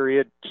ramp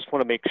period? Just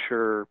want to make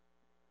sure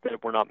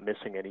that we're not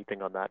missing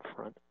anything on that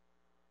front.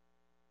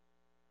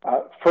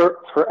 For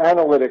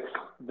analytics,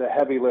 the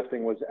heavy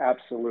lifting was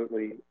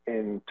absolutely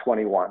in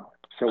 21.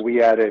 So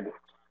we added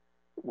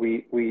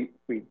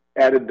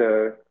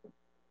the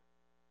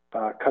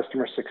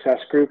customer success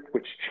group,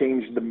 which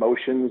changed the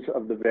motions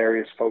of the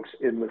various folks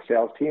in the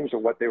sales teams or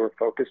what they were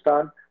focused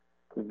on.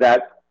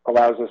 That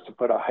allows us to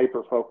put a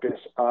hyper focus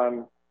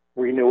on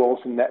renewals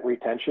and net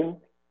retention,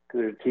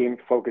 because the team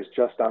focused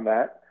just on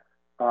that.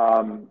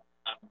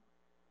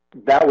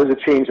 That was a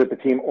change that the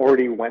team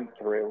already went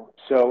through.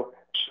 So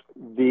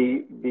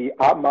the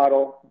op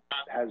model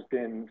has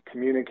been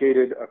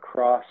communicated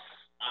across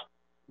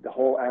the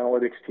whole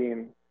analytics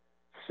team.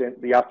 Since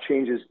the op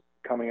changes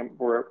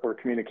were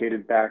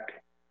communicated back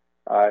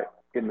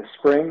in the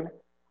spring.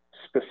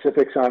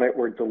 Specifics on it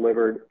were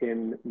delivered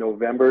in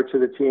November to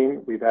the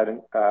team. We've had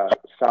a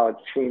solid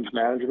change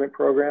management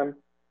program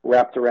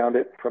wrapped around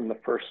it from the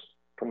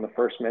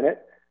first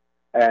minute.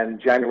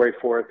 And January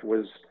 4th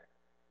was,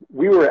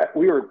 we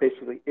were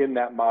basically in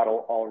that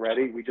model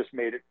already. We just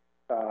made it,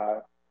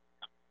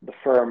 the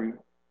firm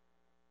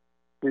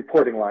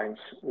reporting lines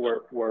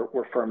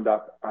were firmed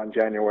up on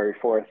January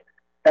 4th.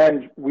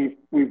 And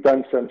we've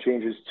done some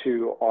changes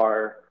to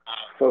our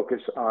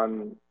focus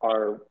on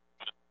our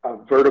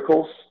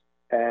verticals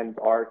and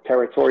our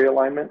territory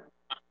alignment,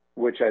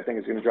 which I think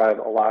is going to drive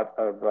a lot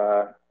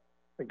of,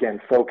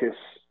 again, focus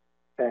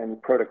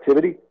and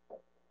productivity.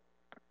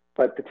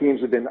 But the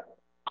teams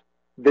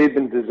they've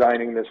been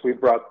designing this.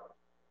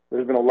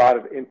 There's been a lot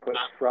of input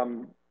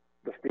from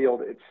the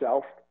field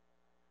itself.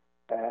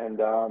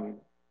 And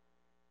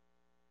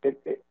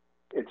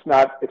it's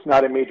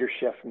not a major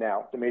shift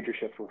now. The major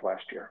shift was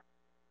last year.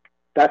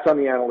 That's on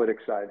the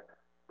analytics side.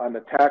 On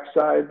the tax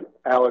side,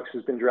 Alex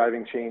has been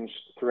driving change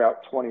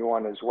throughout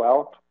 21 as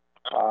well.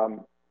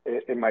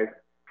 In my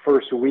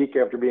first week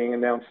after being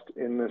announced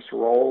in this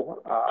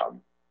role,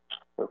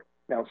 or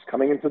announced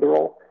coming into the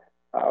role,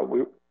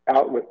 we were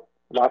out with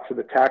lots of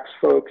the tax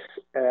folks,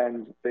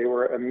 and they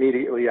were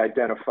immediately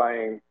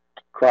identifying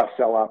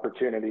cross-sell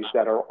opportunities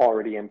that are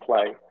already in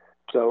play.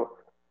 So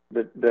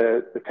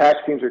the tax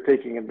teams are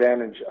taking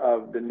advantage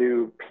of the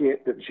new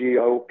the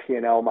GO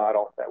P&L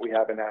model that we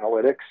have in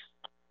analytics.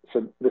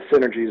 So the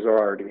synergies are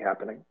already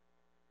happening.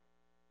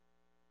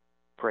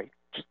 Great.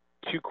 Just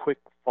 2 quick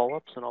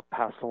follow-ups, and I'll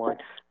pass the line.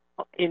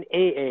 In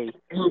AA,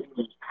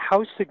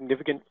 how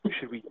significant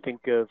should we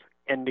think of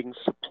ending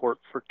support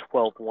for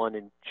 12/1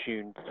 and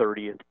June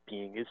 30th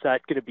being? Is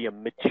that going to be a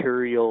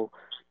material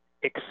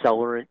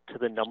accelerant to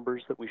the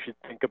numbers that we should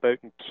think about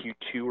in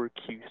Q2 or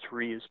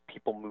Q3 as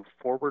people move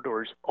forward,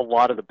 or is a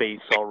lot of the base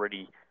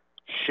already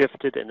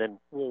shifted? And then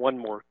one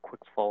more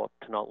quick follow-up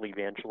to not leave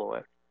Angelo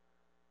out.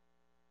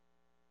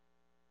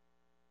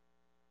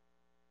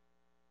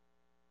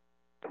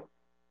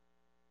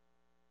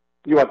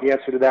 You want the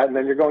answer to that, and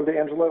then you're going to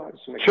Angelo?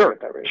 Sure.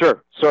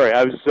 Sure. Sorry,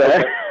 I was.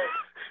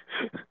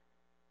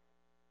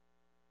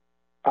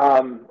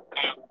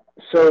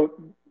 So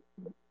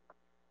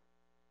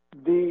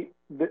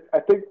I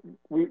think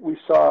we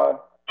saw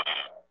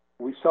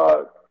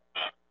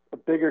a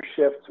bigger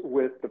shift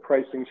with the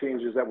pricing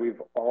changes that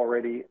we've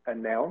already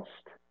announced.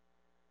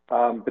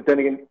 But then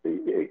again,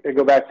 I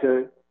go back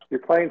to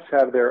your clients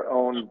have their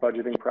own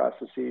budgeting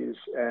processes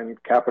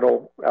and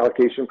capital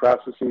allocation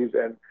processes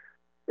and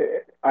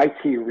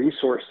IT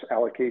resource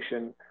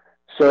allocation.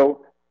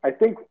 So I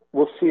think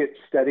we'll see it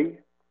steady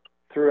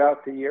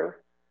throughout the year.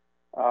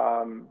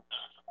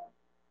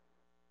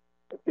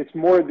 It's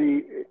more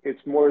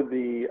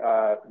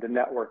the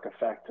network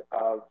effect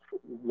of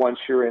once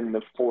you're in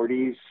the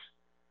 40s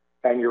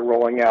and you're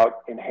rolling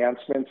out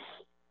enhancements,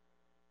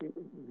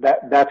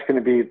 that's going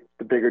to be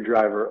the bigger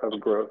driver of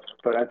growth.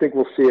 But I think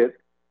we'll see it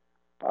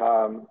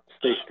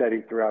stay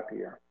steady throughout the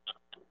year.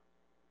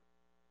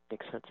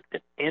 Makes sense.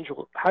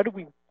 Angelo, how do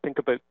we think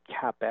about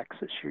CapEx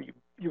this year?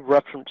 You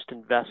referenced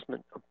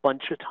investment a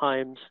bunch of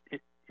times. Is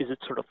it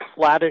sort of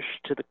flattish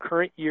to the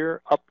current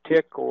year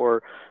uptick,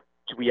 or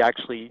do we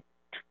actually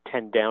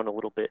tend down a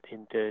little bit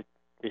into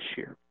this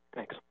year?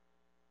 Thanks.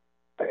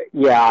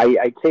 Yeah,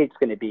 I'd say it's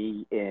going to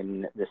be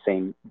in the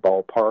same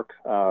ballpark.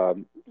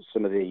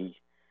 Some of the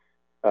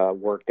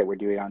work that we're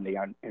doing on the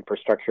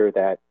infrastructure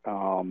that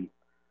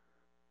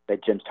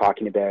Jim's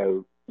talking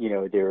about,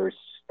 there's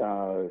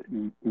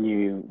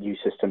new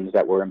systems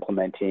that we're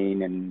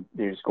implementing, and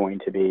there's going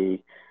to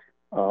be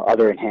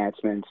other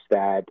enhancements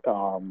that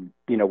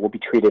will be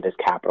treated as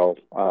capital.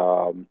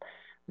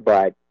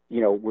 But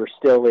we're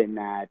still in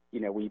that.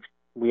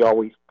 We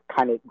always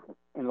kind of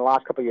in the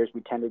last couple of years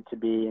we tended to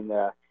be in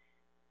the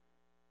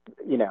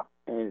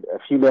a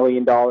few $1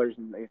 million,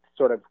 and it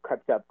sort of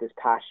cuts up this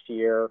past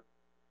year.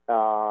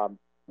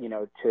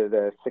 To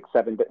the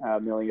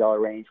 $6-7 million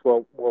range.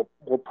 We'll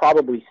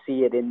probably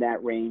see it in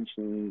that range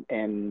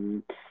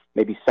and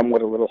maybe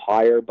somewhat a little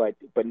higher, but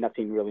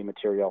nothing really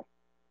material.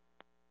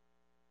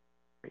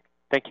 Great.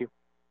 Thank you.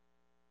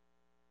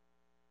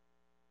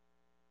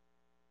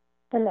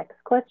 The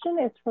next question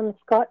is from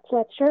Scott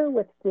Fletcher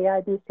with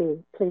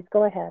CIBC. Please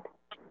go ahead.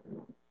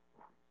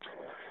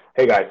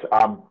 Hey guys,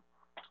 I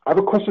have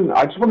a question.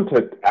 I just wanted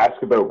to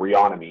ask about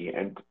Reonomy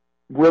and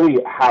really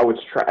how it's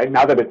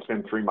now that it's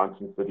been 3 months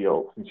since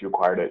you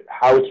acquired it,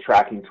 how it's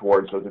tracking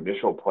towards those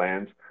initial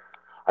plans.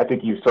 I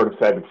think you sort of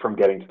said from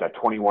getting to that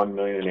 21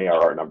 million in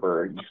ARR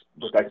number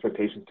with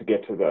expectations to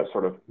get to the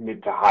sort of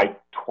mid to high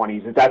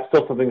 20s. Is that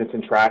still something that's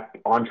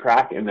on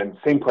track? And then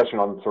same question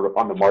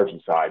on the margin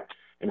side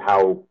and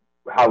how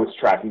it's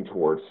tracking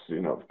towards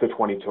the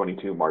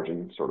 2022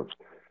 margin, sort of,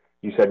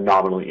 you said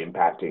nominally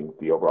impacting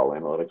the overall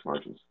analytics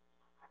margins.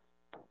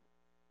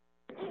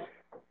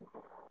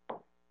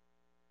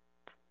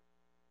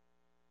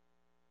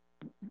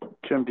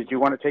 Jim, did you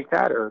want to take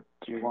that, or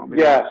do you want me?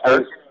 Yeah,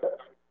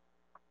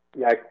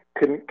 I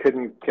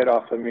couldn't get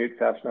off the mute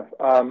fast enough.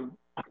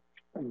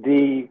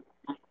 The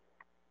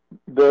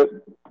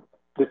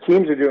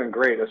teams are doing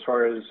great as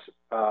far as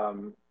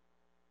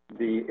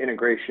the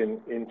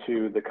integration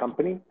into the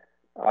company.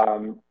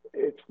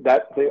 It's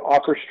that the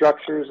offer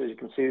structures, as you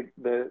can see,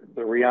 the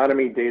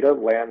Reonomy data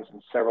lands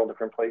in several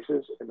different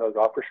places in those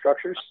offer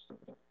structures.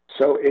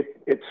 So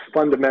it's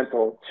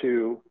fundamental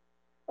to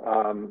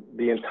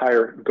the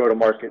entire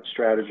go-to-market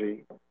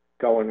strategy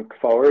going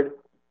forward.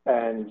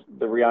 And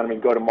the Reonomy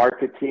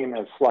go-to-market team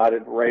has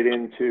slotted right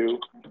into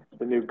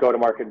the new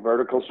go-to-market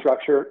vertical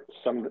structure.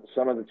 Some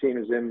of the team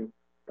is in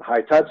the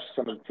high touch,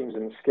 some of the teams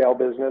in the scale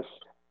business.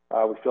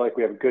 We feel like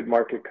we have good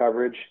market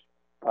coverage,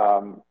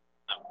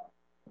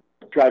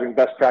 driving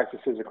best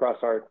practices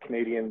across our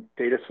Canadian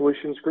data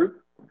solutions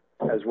group,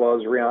 as well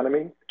as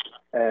Reonomy.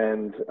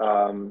 And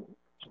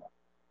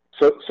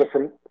so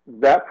from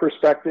that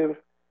perspective,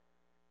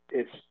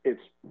 it's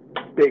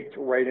baked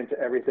right into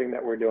everything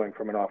that we're doing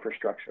from an offer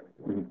structure.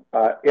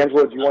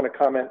 Angelo, do you want to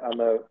comment on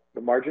the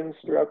margins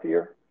throughout the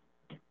year?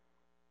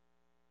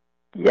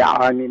 Yeah,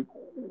 I mean,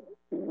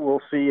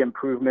 we'll see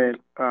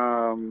improvement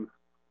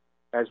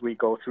as we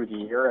go through the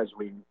year, as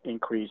we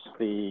increase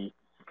the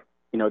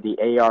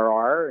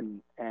ARR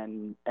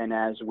and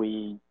as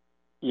we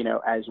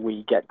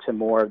get to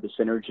more of the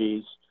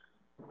synergies,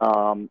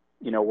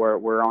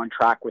 we're on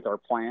track with our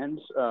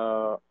plans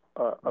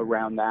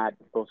around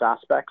those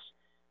aspects.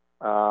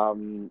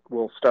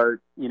 We'll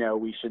start,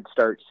 we should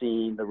start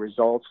seeing the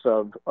results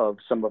of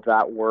some of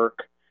that work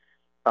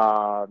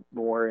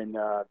more in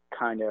the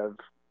kind of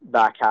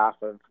back half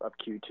of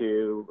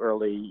Q2,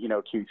 early,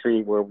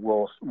 Q3, where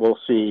we'll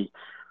see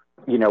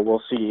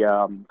we'll see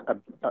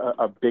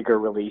a bigger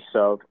release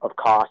of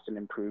cost and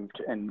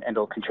improved, and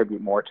it'll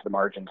contribute more to the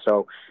margin.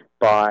 So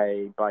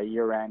by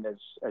year end,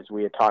 as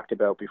we had talked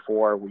about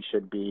before, we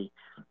should be,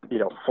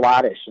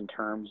 flattish in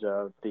terms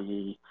of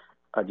the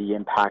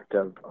impact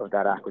of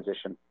that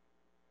acquisition.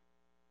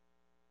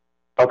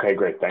 Okay,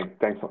 great.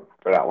 Thanks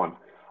for that one.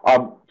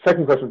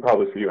 Second question,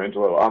 probably for you,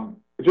 Angelo.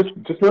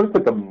 Just noticed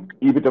that the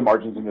EBITDA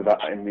margins in the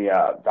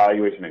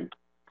valuation and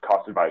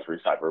cost advisory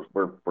side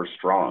were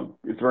strong.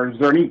 Is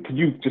there any? Could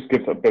you just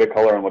give a bit of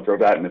color on what drove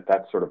that, and if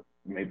that's sort of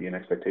maybe an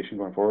expectation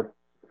going forward?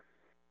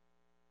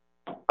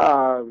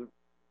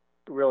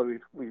 Really,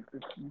 we've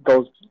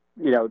those,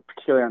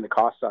 particularly on the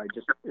cost side,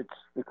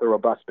 it's a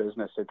robust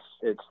business.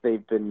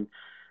 They've been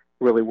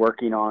really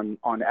working on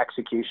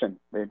execution.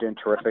 They're doing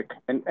terrific,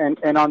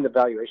 and on the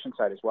valuation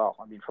side as well.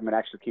 I mean, from an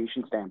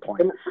execution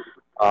standpoint,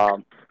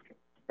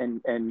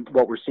 and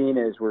what we're seeing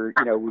is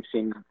we've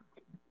seen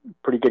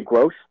pretty good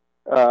growth,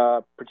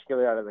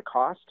 particularly out of the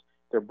cost.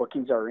 Their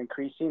bookings are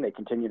increasing. They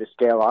continue to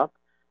scale up,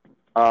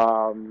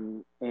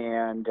 and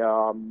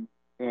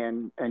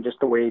just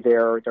the way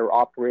they're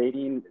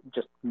operating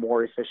just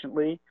more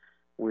efficiently.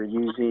 We're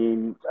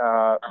using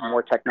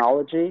more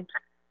technology,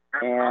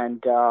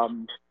 and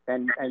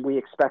we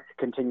expect to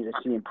continue to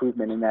see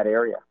improvement in that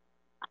area.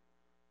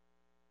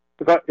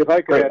 If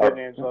I could add in,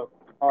 Angelo.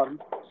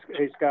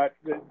 Hey, Scott,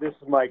 this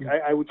is Mike.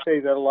 I would say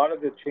that a lot of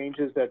the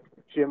changes that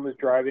Jim was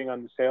driving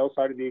on the sales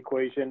side of the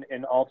equation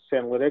in Altus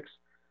Analytics,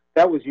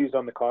 that was used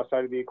on the cost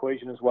side of the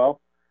equation as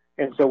well.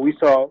 And so we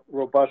saw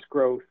robust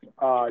growth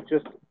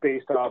just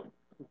based off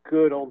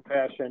good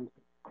old-fashioned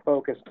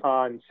focus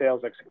on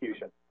sales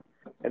execution.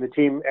 And the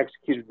team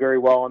executed very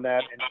well on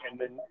that and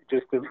then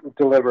just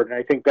delivered. And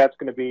I think that's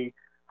going to be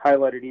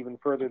highlighted even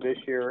further this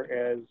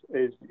year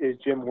as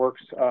Jim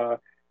works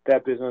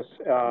that business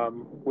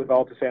with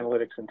Altus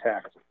Analytics and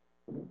tax.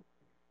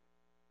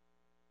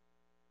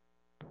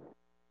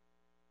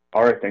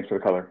 All right, thanks for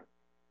the color.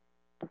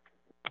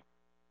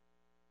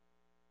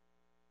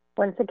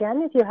 Once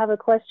again, if you have a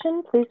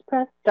question, please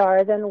press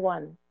star then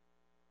one.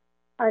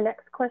 Our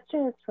next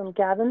question is from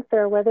Gavin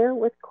Fairweather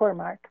with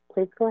Cormark.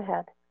 Please go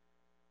ahead.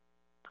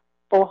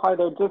 Oh, hi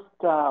there. Just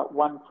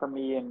one for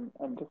me and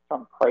just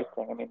on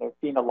pricing. I mean, there's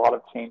been a lot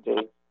of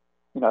changes.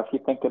 If you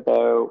think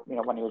about,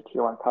 one of your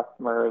tier one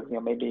customers,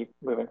 maybe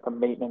moving from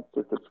maintenance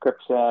to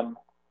subscription,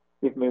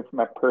 you've moved from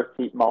a per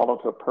seat model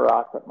to a per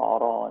asset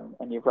model,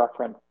 and you've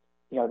referenced,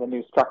 the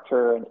new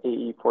structure and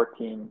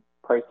AE14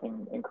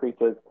 pricing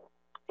increases.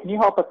 Can you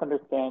help us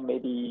understand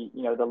maybe,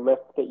 the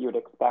lift that you would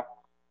expect,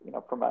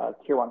 from a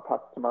tier one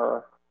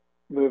customer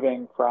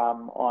moving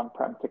from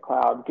on-prem to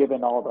cloud,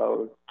 given all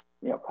those,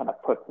 kind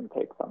of puts and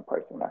takes on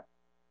pricing there?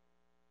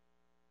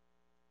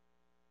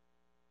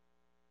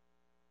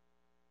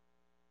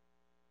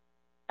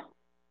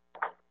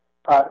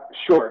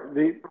 Sure.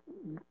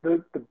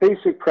 The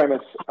basic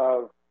premise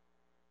of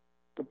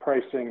the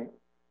pricing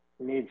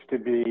needs to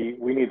be,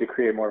 we need to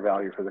create more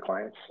value for the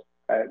clients.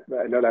 I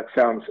know that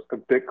sounds a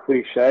bit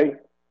cliche,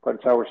 but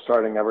it's how we're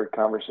starting every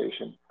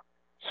conversation.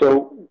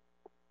 So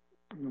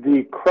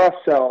the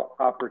cross-sell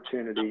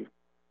opportunity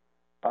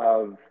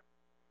of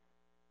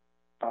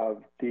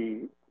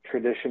the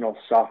traditional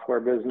software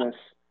business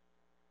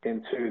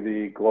into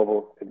the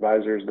global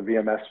advisors, the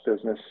VMS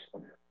business,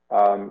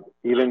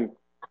 even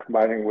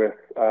combining with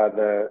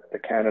the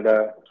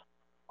Canada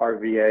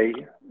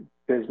RVA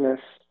business,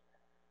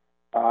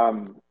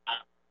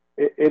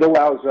 it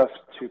allows us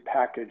to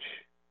package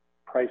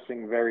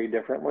pricing very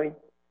differently,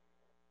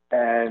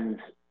 and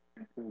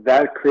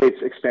that creates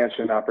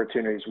expansion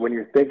opportunities. When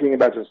you're thinking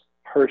about just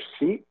per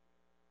seat,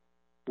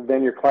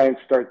 then your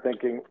clients start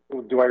thinking,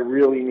 do I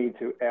really need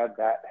to add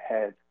that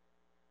head?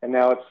 And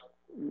now it's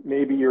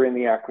maybe you're in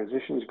the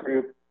acquisitions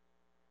group,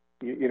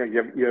 you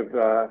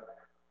have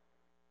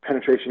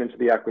penetration into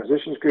the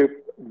acquisitions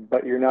group,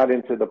 but you're not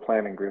into the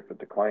planning group with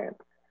the client.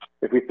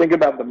 If we think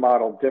about the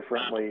model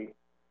differently,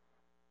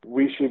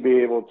 we should be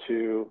able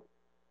to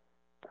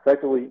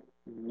effectively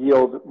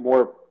yield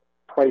more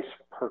price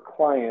per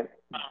client,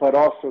 but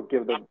also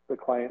give the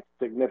client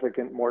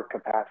significant more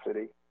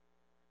capacity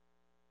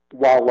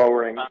while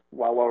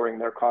lowering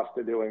their cost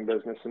of doing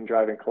business and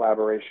driving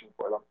collaboration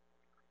for them.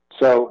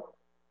 So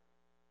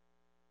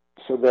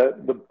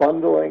the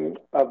bundling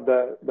of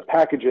the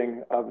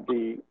packaging of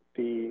the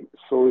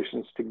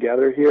solutions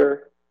together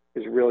here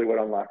is really what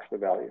unlocks the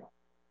value.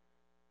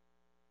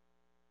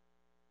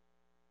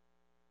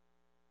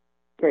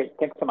 Great.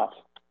 Thanks so much.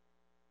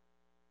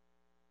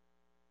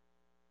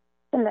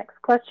 The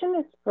next question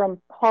is from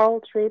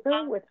Paul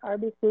Treiber with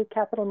RBC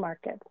Capital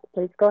Markets.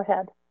 Please go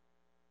ahead.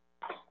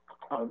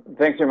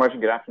 Thanks very much, and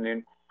good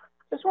afternoon.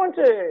 Just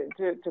wanted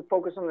to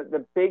focus on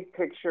the big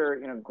picture,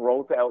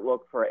 growth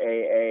outlook for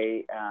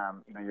AA.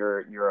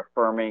 You're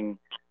affirming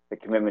the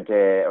commitment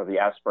to, or the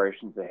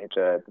aspirations to hit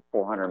the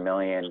 400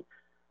 million.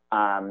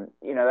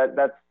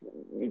 That's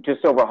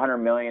just over 100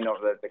 million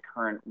over the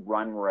current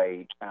run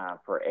rate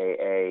for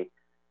AA.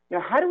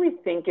 How do we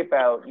think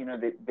about,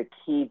 the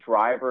key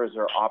drivers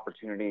or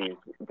opportunities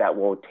that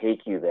will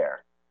take you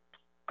there?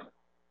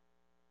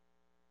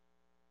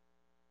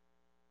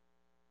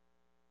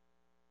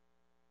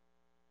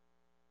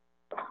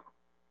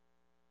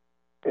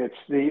 It's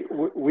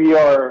we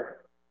are.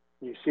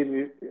 You see,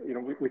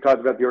 we talked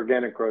about the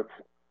organic growth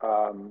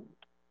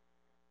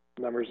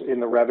numbers in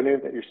the revenue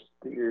that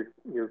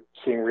you're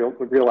seeing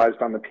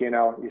realized on the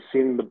P&L. You've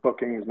seen the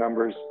bookings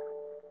numbers.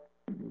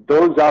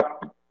 Those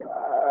up.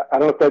 I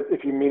don't know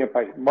if you mean it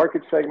by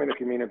market segment, if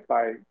you mean it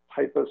by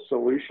type of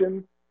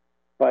solution,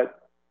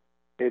 but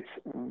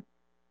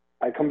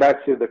I come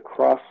back to the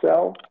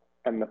cross-sell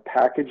and the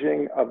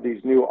packaging of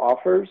these new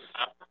offers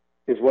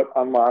is what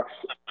unlocks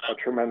a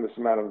tremendous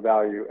amount of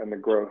value and the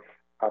growth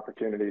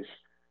opportunities.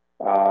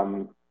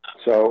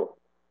 So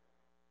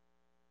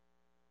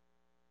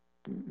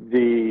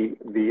the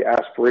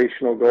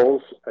aspirational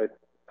goals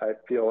I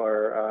feel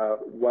are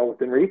well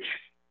within reach,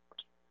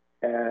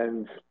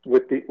 and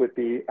with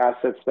the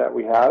assets that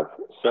we have,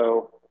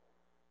 so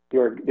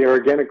the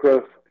organic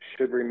growth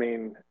should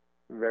remain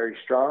very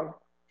strong.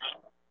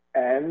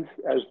 And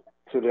as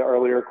to the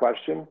earlier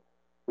question,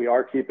 we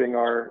are keeping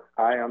our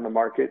eye on the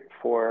market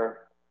for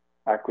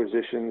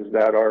acquisitions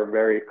that are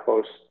very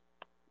close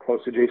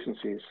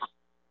adjacencies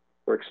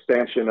for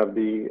expansion of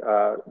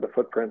the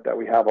footprint that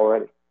we have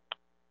already.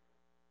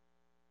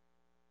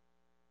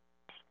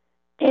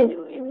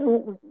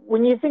 And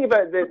when you think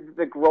about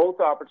the growth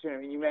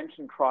opportunity, you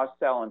mentioned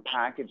cross-sell and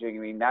packaging. I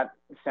mean, that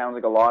sounds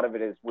like a lot of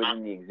it is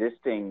within the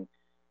existing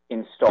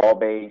install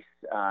base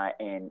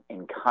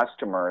and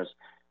customers.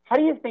 How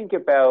do you think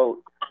about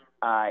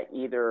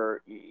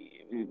either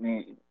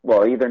new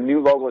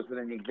logos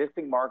within the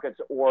existing markets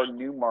or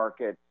new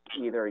markets,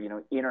 either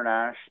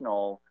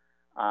international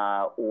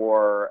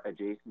or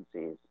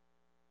adjacencies?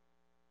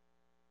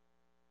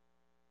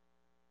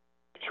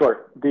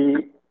 Sure.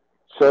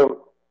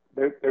 So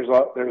there's a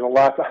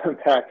lot to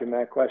unpack in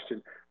that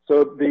question.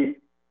 So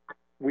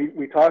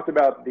we talked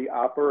about the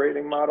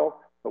operating model,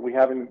 but we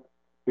haven't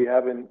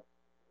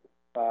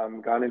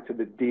gone into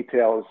the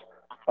details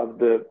of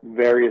the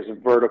various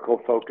vertical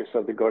focus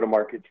of the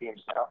go-to-market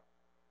teams now.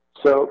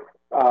 So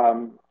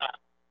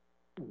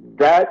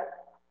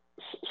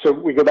so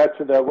we go back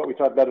to what we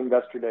talked about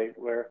Investor Day,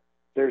 where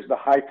there's the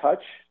high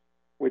touch,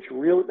 which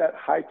really, that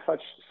high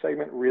touch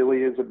segment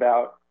really is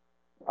about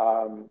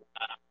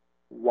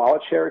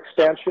wallet share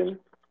expansion.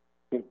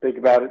 You can think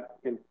about it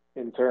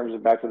in terms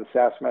of, back to the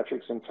SaaS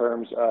metrics, in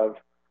terms of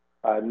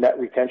net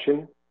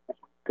retention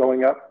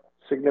going up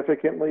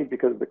significantly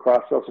because of the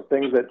cross-sells of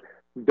things that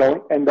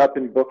don't end up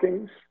in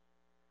bookings,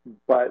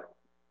 but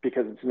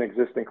because it's an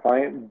existing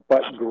client,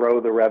 but grow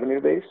the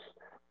revenue base.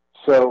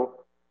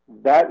 So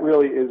that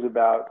really is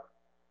about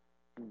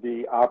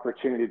the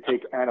opportunity to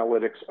take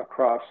analytics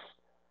across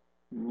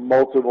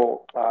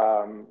multiple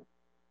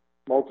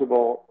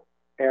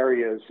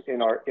areas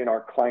in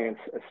our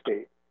client's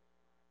estate.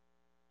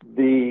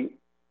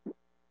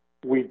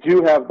 We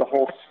do have the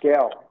whole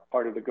scale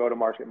part of the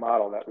go-to-market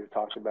model that we've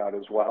talked about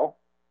as well.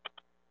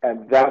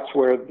 And that's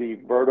where the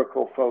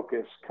vertical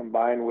focus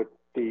combined with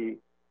the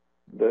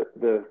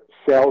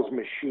sales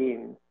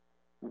machine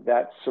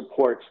that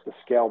supports the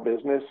scale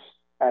business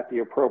at the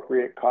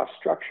appropriate cost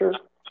structure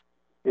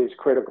is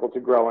critical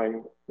to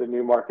growing the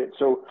new market.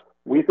 So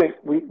we think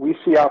we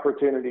see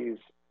opportunities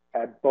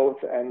at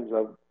both ends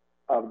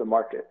of the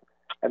market.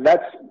 And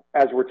that's,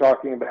 as we're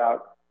talking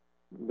about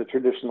the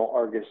traditional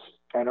Argus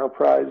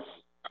enterprise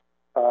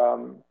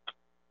part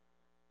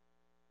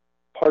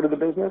of the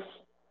business,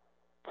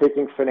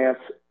 taking finance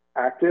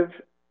active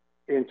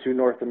into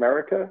North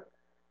America.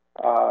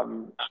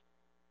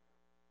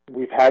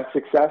 We've had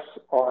success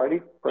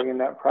already bringing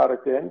that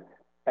product in,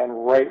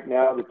 and right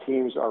now the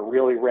teams are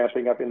really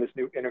ramping up in this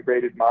new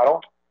integrated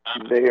model.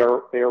 They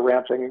are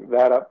ramping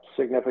that up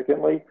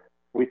significantly.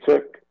 We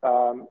took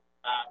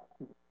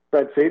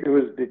Fred Sate, who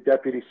is the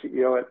deputy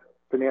CEO at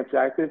Finance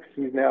Active.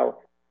 He's now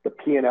the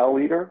P&L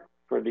leader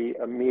for the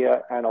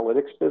EMEA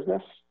analytics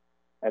business.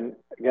 And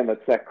again,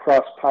 that's that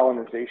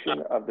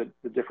cross-pollination of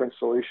the different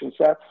solution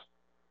sets.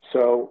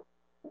 So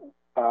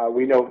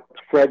we know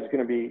Fred's going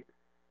to be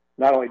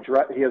not only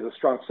he has a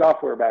strong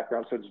software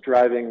background, so it's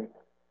driving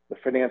the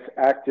Finance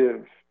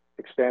Active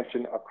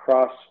expansion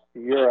across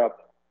Europe,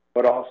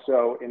 but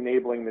also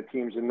enabling the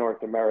teams in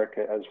North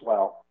America as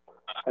well.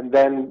 And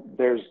then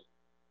there's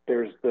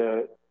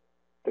the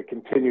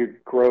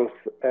continued growth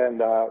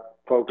and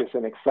focus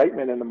and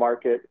excitement in the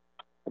market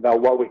about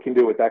what we can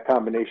do with that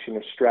combination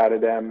of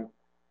StratoDem,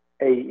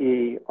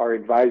 AE, our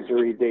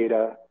advisory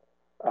data,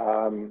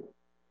 and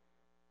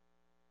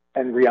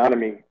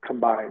Reonomy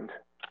combined,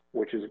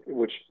 which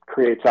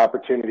creates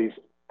opportunities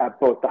at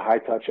both the high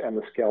touch and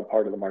the scale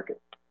part of the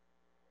market.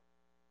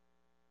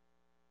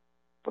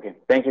 Okay,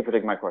 thank you for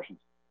taking my questions.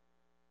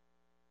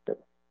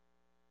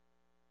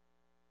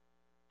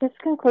 This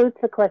concludes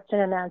the question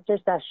and answer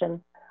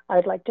session.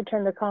 I'd like to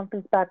turn the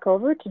conference back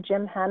over to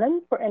Jim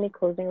Hannon for any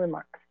closing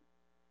remarks.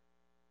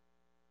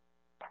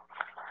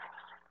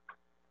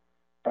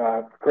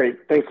 Great,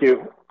 thank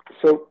you.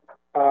 So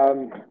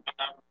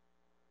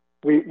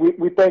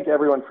we thank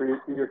everyone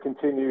for your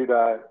continued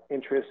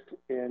interest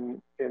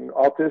in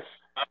Altus.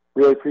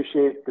 Really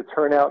appreciate the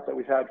turnout that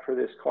we've had for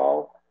this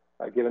call,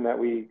 given that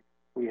we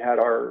had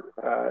our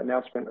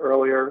announcement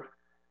earlier.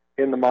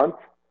 in the month.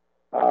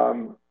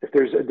 If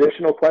there's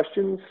additional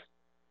questions,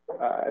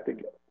 I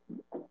think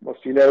most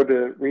of you know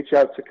to reach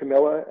out to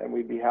Camilla, and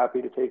we'd be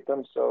happy to take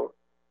them. So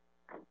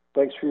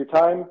thanks for your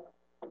time.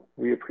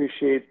 We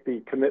appreciate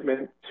the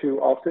commitment to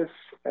Altus,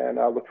 and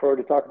I look forward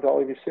to talking to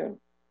all of you soon.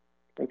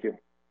 Thank you.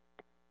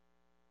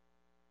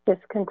 This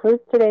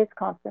concludes today's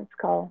conference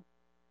call.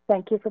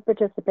 Thank you for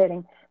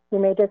participating. You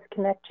may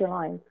disconnect your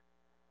lines.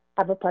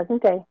 Have a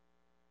pleasant day.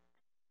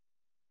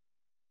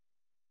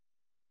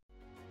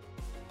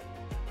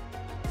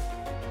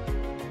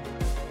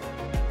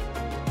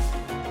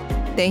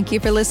 Thank you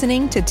for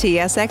listening to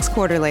TSX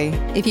Quarterly.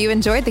 If you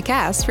enjoyed the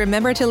cast,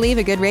 remember to leave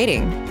a good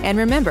rating. And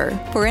remember,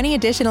 for any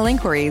additional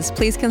inquiries,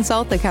 please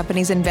consult the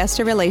company's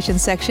investor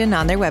relations section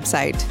on their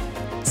website.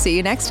 See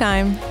you next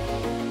time.